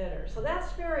emitter. So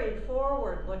that's very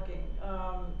forward-looking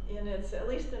at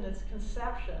least in its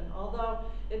conception, although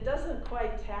it doesn't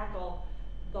quite tackle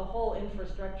the whole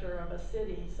infrastructure of a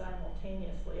city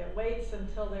simultaneously. It waits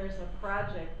until there's a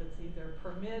project that's either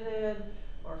permitted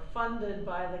or funded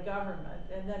by the government,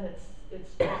 and then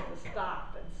it's supposed to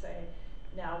stop and say,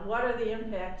 now what are the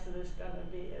impacts of this going to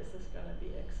be? Is this going to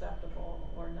be acceptable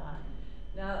or not?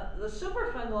 Now, the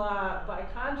Superfund law, by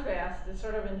contrast, is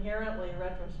sort of inherently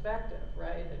retrospective,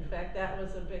 right? In fact, that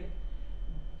was a big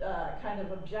kind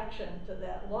of objection to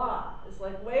that law. It's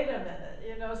like, wait a minute,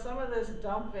 some of this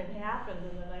dumping happened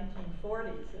in the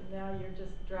 1940s, and now you're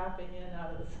just dropping in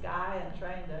out of the sky and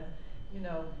trying to,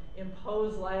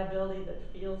 impose liability that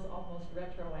feels almost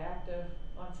retroactive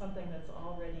on something that's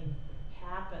already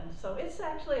happened. So it's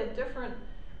actually a different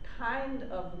kind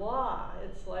of law.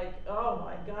 It's like, oh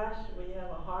my gosh, we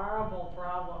have a horrible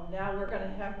problem. Now we're going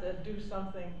to have to do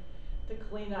something to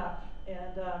clean up,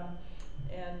 and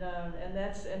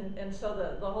so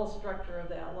the whole structure of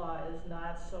that law is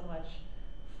not so much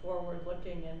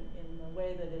forward-looking in the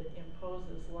way that it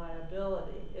imposes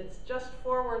liability. It's just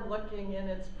forward-looking in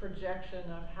its projection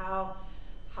of how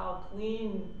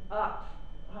cleaned up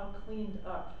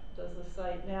does the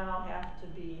site now have to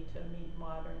be to meet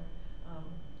modern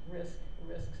risk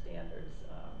standards,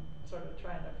 sort of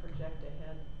trying to project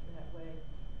ahead that way.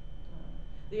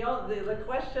 The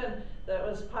question that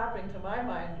was popping to my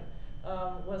mind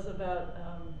was about,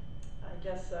 I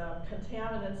guess,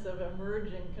 contaminants of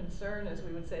emerging concern, as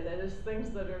we would say. That is,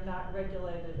 things that are not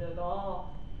regulated at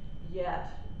all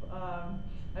yet.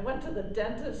 I went to the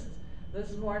dentist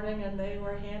this morning, and they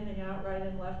were handing out right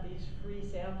and left these free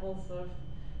samples of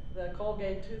the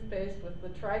Colgate toothpaste with the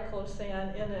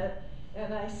triclosan in it.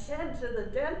 And I said to the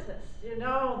dentist, you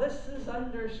know, this is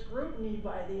under scrutiny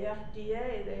by the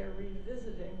FDA. They are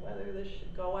revisiting whether this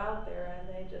should go out there. And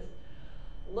they just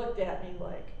looked at me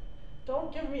like,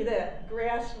 don't give me that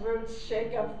grassroots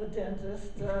shake up the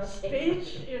dentist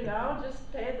speech, you know,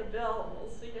 just pay the bill.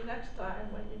 We'll see you next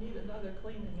time when you need another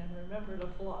cleaning, and remember to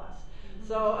floss.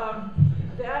 So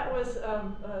that was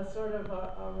sort of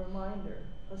a reminder,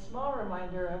 a small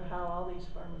reminder of how all these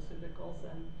pharmaceuticals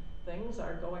and things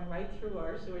are going right through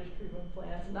our sewage treatment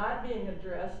plants, not being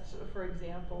addressed, for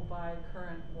example, by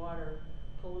current water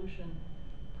pollution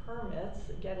permits,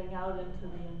 getting out into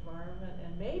the environment.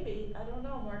 And maybe, I don't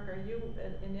know, Mark, are you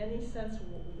in any sense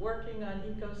working on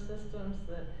ecosystems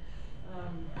that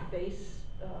face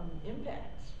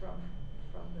impacts from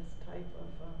this type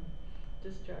of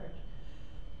discharge?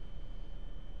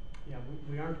 Yeah,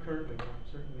 we aren't currently, but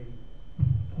I'm certainly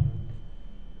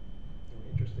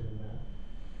interested in that.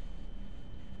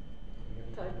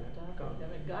 Type of topic,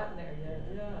 haven't gotten there yet,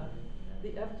 yeah. The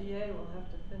FDA will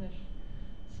have to finish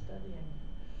studying.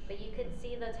 But you could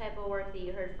see the type of work that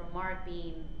you heard from Mark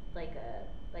being like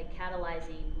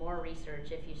catalyzing more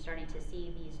research if you're starting to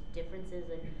see these differences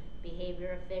in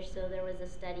behavior of fish. So there was a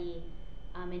study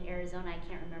in Arizona, I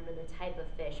can't remember the type of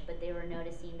fish, but they were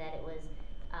noticing that it was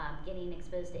getting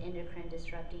exposed to endocrine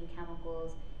disrupting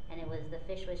chemicals, and it was the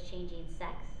fish was changing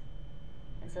sex.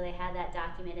 And so they had that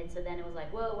documented. So then it was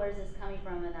like, whoa, where's this coming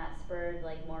from? And that spurred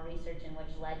like more research, in which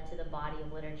led to the body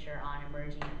of literature on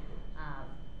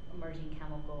emerging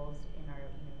chemicals in our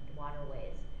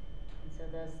waterways. And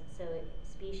so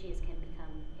species can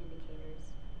become indicators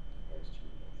of those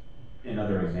changes.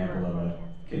 Another example of a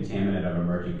contaminant of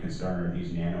emerging concern are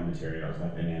these nanomaterials,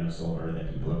 like the nanosilver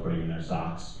that people are putting in their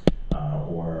socks,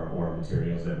 or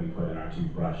materials that we put in our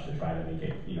toothbrush to try to make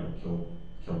it, kill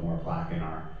more plaque in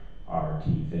our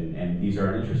teeth. And these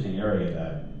are an interesting area,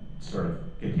 that sort of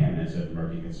contaminants of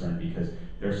emerging concern, because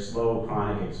they're slow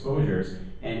chronic exposures.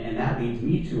 And that leads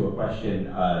me to a question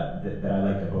that I'd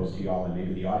like to pose to y'all, and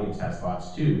maybe the audience has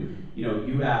thoughts too.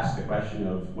 You asked the question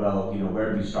of, well,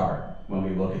 where do we start when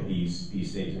we look at these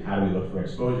things, and how do we look for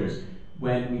exposures?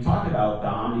 When we talk about the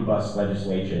omnibus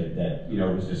legislation that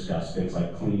was discussed, things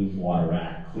like Clean Water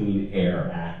Act, Clean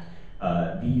Air Act,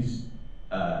 these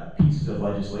pieces of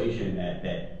legislation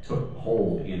that took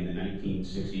hold in the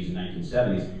 1960s and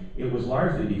 1970s, it was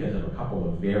largely because of a couple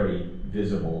of very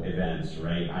visible events,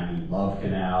 right? I mean, Love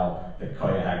Canal, the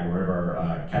Cuyahoga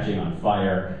River catching on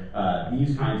fire,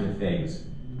 these kinds of things.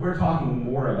 We're talking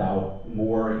more about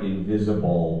more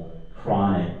invisible,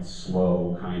 chronic,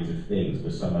 slow kinds of things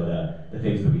with some of the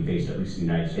things that we face, at least in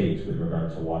the United States, with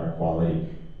regard to water quality.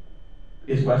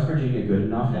 Is West Virginia good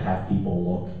enough to have people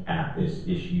look at this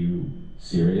issue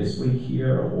seriously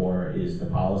here, or is the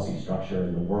policy structure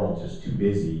in the world just too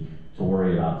busy to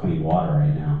worry about clean water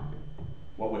right now?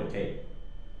 What would it take?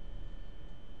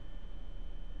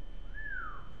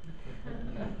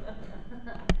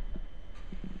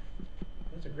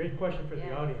 That's a great question for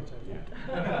the audience, I think.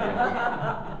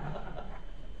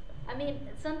 I mean,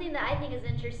 something that I think is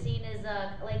interesting is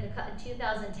in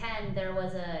 2010 there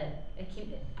was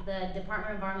the Department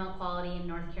of Environmental Quality in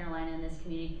North Carolina, in this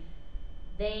community.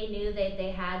 They knew that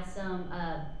they had some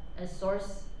a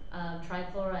source of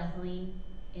trichloroethylene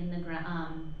in the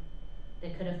ground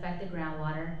that could affect the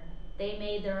groundwater. They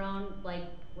made their own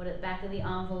back of the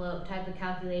envelope type of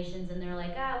calculations, and they're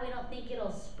like, we don't think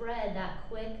it'll spread that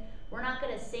quick. We're not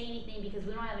going to say anything because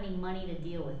we don't have any money to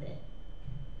deal with it.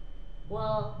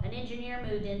 Well, an engineer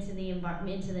moved into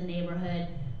the neighborhood,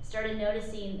 started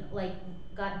noticing,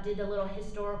 did a little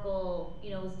historical,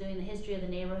 was doing the history of the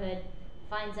neighborhood,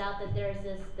 finds out that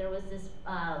there was this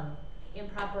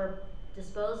improper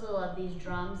disposal of these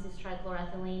drums, this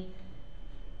trichloroethylene,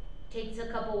 takes a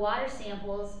couple water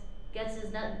samples,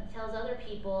 tells other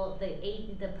people, the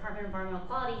Department of Environmental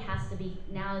Quality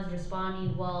now is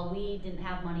responding, well, we didn't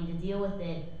have money to deal with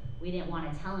it, we didn't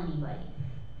want to tell anybody.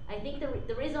 I think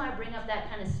the reason why I bring up that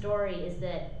kind of story is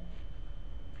that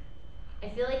I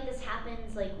feel like this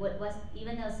happens,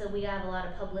 even though we have a lot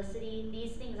of publicity,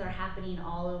 these things are happening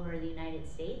all over the United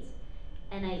States.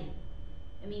 And I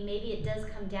mean, maybe it does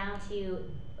come down to,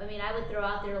 I would throw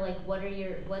out there, what are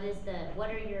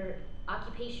your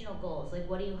occupational goals?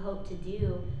 What do you hope to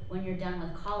do when you're done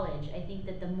with college? I think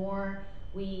that the more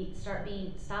we stop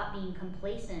being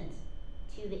complacent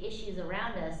to the issues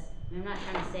around us, I'm not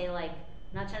trying to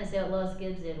say what Lois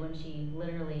Gibbs did when she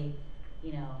literally,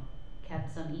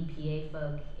 kept some EPA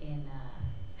folk in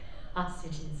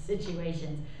hostage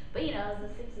situations. But it was the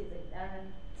 60s, I don't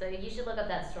know. So you should look up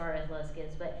that story with Lois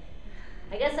Gibbs. But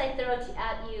I guess I throw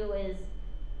at you is,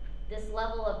 this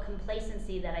level of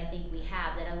complacency that I think we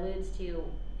have that alludes to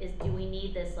is, do we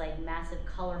need this like massive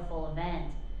colorful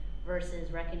event versus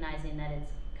recognizing that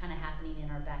it's kind of happening in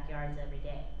our backyards every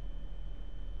day?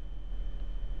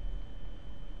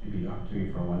 Maybe the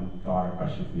opportunity for one thought or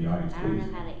question from the audience, I don't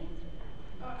please. know how to answer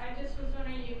that. Oh, I just was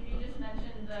wondering, you just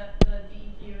mentioned that the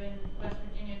DEQ in West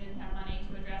Virginia didn't have money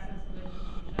to address it, so they just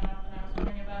shut up, and I was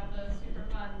wondering about the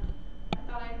Superfund. I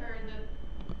thought I heard that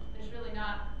there's really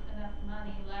not enough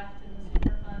money left in the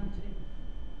Superfund to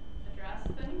address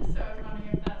things, so I was wondering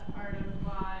if that's part of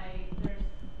why there's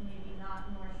maybe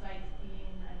not more sites being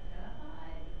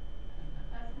identified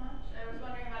as much. I was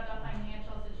wondering about the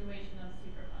financial situation of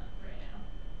Superfund right now.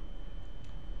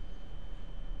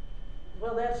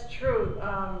 Well, that's true.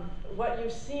 What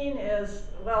you've seen is,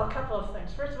 well, a couple of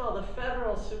things. First of all, the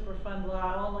federal Superfund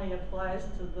law only applies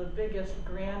to the biggest,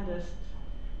 grandest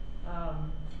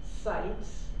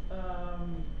sites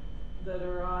that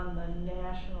are on the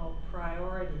national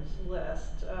priorities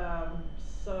list.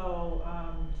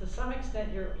 To some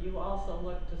extent, you also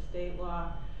look to state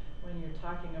law when you're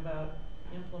talking about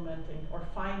implementing or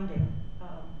finding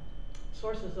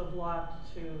sources of law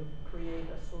to create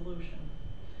a solution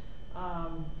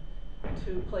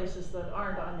to places that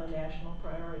aren't on the national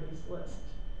priorities list.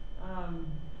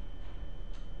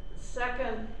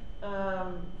 Second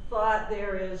thought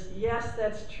there is, yes,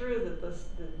 that's true that the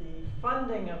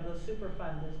funding of the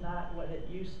Superfund is not what it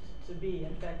used to be.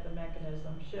 In fact, the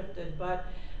mechanism shifted, but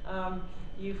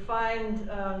you find,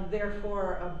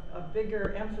 therefore, a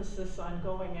bigger emphasis on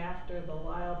going after the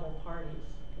liable parties.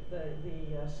 The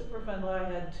Superfund law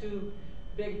had two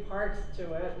big parts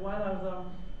to it. One of them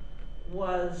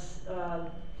was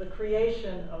the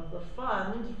creation of the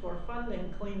fund for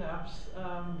funding cleanups,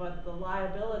 but the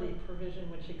liability provision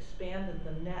which expanded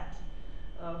the net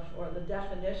of, or the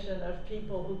definition of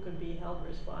people who could be held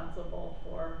responsible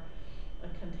for a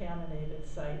contaminated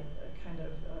site, kind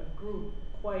of grew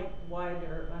quite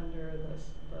wider under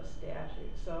the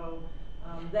statute. So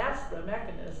that's the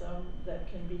mechanism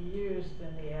that can be used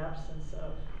in the absence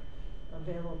of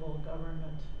available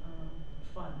government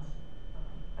funds.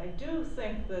 I do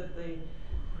think that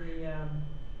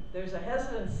there's a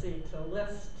hesitancy to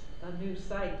list a new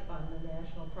site on the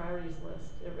national priorities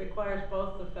list. It requires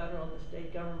both the federal and the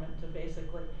state government to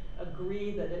basically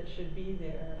agree that it should be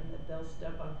there and that they'll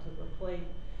step up to the plate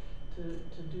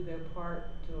to do their part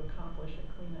to accomplish a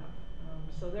cleanup.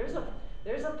 So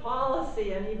there's a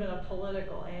policy and even a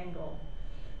political angle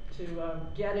to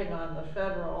getting on the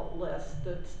federal list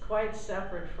that's quite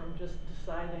separate from just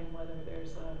deciding whether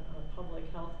there's a public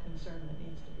health concern that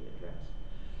needs to be addressed.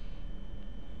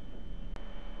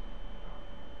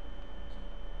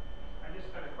 I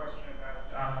just had a question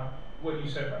about what you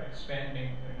said about expanding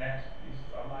the net,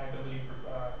 liability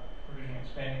provision,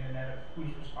 expanding the net of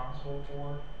who's responsible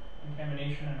for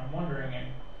contamination, and I'm wondering,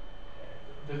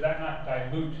 does that not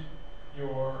dilute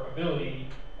your ability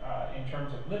in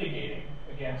terms of litigating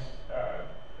against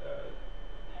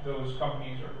those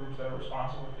companies or groups that are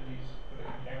responsible for the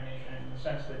contamination, in the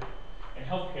sense that in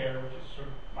healthcare, which is sort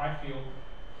of my field,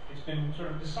 it's been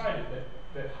sort of decided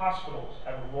that hospitals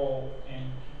have a role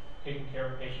in taking care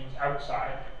of patients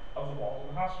outside of the walls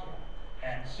of the hospital,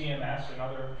 and CMS and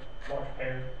other large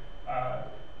payers,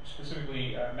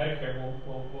 specifically Medicare,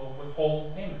 will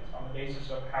withhold payments on the basis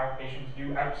of how patients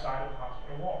do outside of the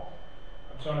hospital walls.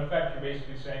 So in effect, you're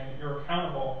basically saying that you're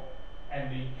accountable,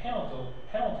 and the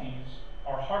penalties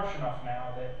are harsh enough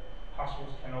now that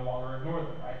hospitals can no longer ignore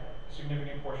them, right? A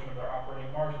significant portion of their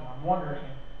operating margin. I'm wondering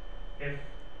if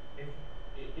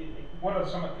what are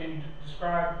some, can you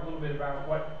describe a little bit about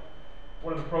what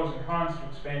are the pros and cons to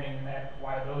expanding that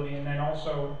liability, and then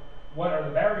also what are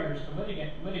the barriers to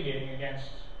litigating against,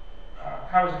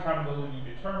 how is accountability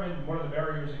determined, and what are the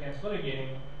barriers against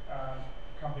litigating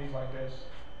companies like this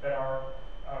that are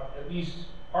at least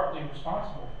partly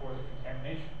responsible for the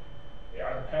contamination?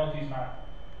 Are the penalties not,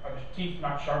 are the teeth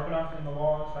not sharp enough in the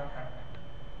laws, that kind of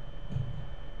thing?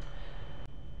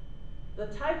 The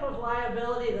type of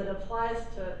liability that applies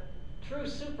to true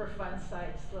Superfund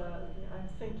sites, I'm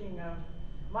thinking of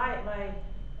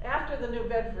after the New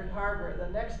Bedford Harbor, the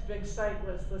next big site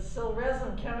was the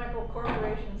Silresin Chemical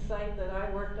Corporation site that I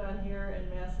worked on here in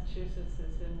Massachusetts.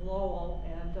 It's in Lowell,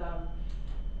 and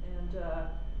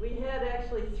we had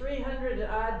actually 300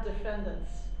 odd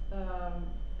defendants,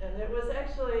 and it was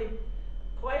actually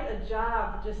quite a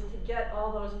job just to get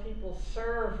all those people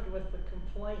served with the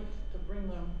complaint to bring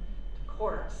them to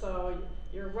court. So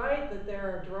you're right that there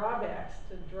are drawbacks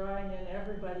to drawing in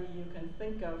everybody you can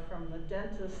think of, from the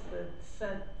dentist that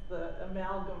sent the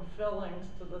amalgam fillings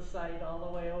to the site all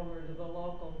the way over to the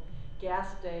local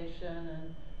gas station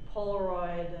and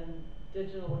Polaroid and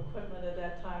digital equipment at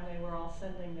that time, they were all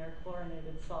sending their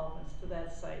chlorinated solvents to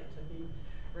that site to be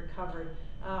recovered.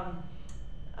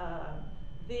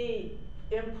 The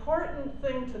important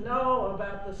thing to know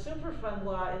about the Superfund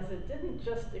law is it didn't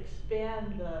just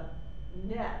expand the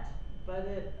net, but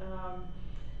it,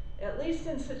 at least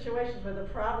in situations where the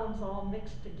problems all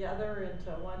mixed together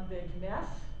into one big mess,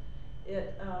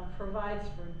 it provides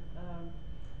for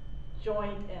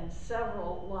joint and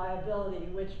several liability,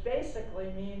 which basically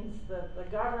means that the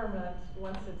government,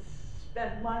 once it's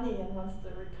spent money and wants to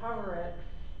recover it,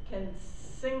 can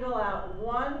single out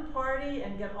one party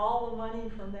and get all the money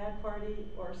from that party,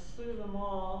 or sue them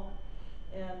all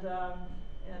and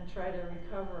try to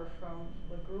recover from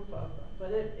the group of them.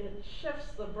 But it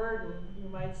shifts the burden, you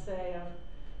might say,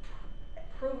 of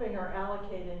proving or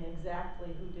allocating exactly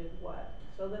who did what.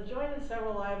 So the joint and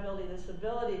several liability, this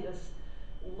ability to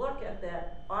look at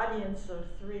that audience of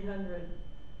 300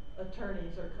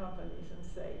 attorneys or companies and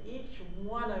say, each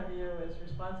one of you is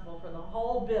responsible for the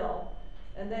whole bill,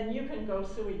 and then you can go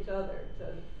sue each other to,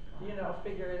 you know,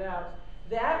 figure it out.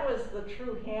 That was the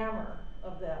true hammer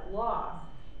of that law,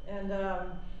 and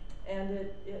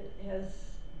it has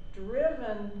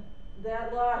driven,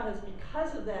 that law has,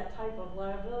 because of that type of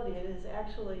liability, it has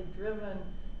actually driven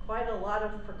quite a lot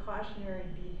of precautionary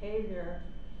behavior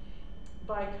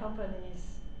by companies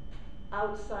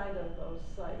outside of those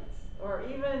sites, or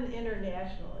even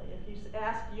internationally. If you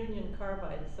ask Union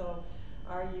Carbide, so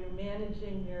are you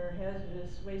managing your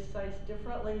hazardous waste sites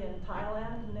differently in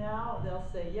Thailand now? They'll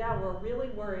say, yeah, we're really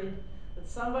worried that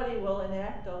somebody will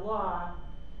enact a law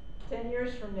 10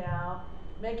 years from now,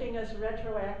 making us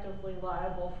retroactively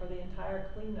liable for the entire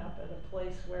cleanup at a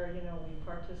place where, you know, we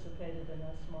participated in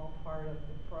a small part of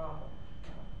the problem.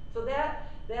 So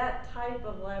that type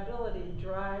of liability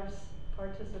drives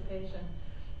participation.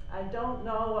 I don't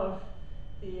know of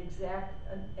the exact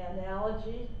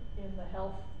analogy in the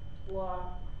health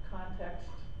law context,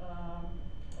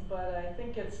 but I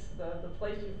think it's the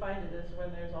place you find it is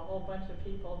when there's a whole bunch of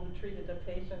people who treated a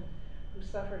patient who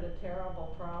suffered a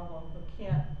terrible problem, who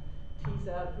can't tease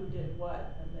out who did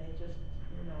what, and they just,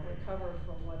 you know, recover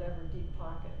from whatever deep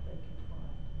pocket they can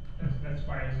find. That's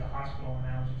why I use the hospital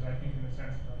analogies, I think, in the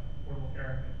sense of affordable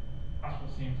care.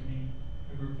 Hospitals seem to be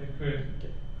a group that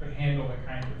could handle the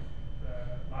kind of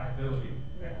liability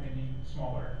that maybe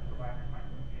smaller providers might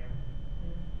be able to.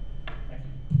 Thank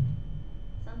you.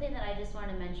 Something that I just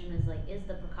wanted to mention is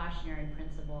the precautionary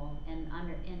principle, and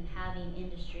having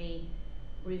industry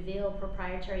reveal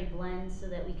proprietary blends so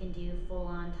that we can do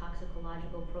full-on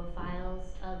toxicological profiles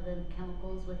of the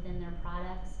chemicals within their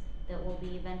products that will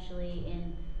be eventually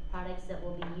in products that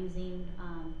we'll be using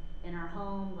in our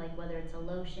home, like whether it's a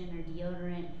lotion or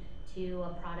deodorant, to a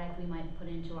product we might put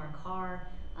into our car.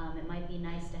 It might be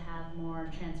nice to have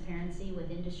more transparency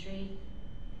with industry.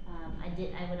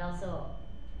 I would also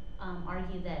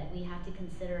argue that we have to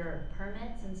consider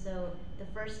permits, and so the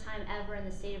first time ever in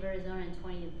the state of Arizona in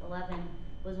 2011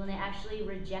 was when they actually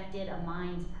rejected a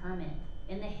mine's permit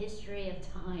in the history of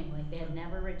time. Like, they had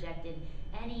never rejected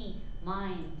any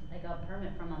mine, like a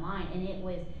permit from a mine, and it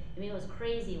was, I mean, it was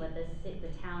crazy what the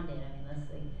town did. I mean, this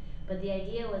thing, but the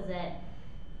idea was that,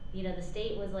 you know, the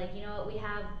state was like, you know what, we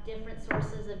have different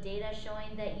sources of data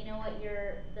showing that, you know what,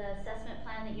 the assessment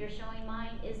plan that you're showing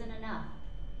mine isn't enough.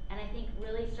 And I think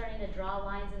really starting to draw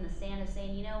lines in the sand of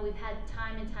saying, you know, we've had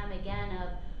time and time again of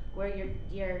where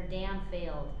your dam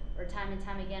failed, or time and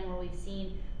time again where we've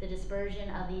seen the dispersion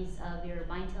of your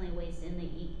mine tilling waste in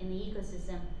the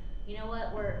ecosystem. You know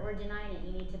what, we're denying it.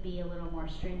 You need to be a little more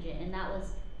stringent. And that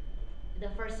was the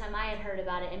first time I had heard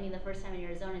about it. I mean, the first time in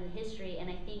Arizona in the history, and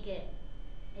I think it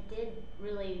did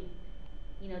really,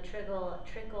 you know,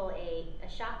 trickle a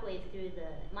shockwave through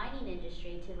the mining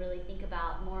industry to really think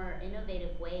about more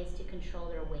innovative ways to control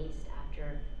their waste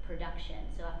after production.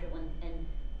 So and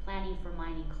planning for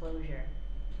mining closure.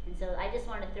 And so I just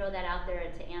wanted to throw that out there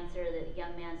to answer the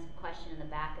young man's question in the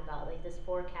back about like this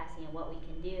forecasting and what we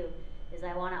can do. Is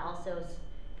I want to also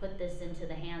put this into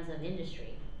the hands of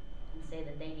industry and say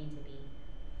that they need to be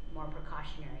more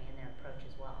precautionary in their approach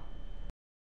as well.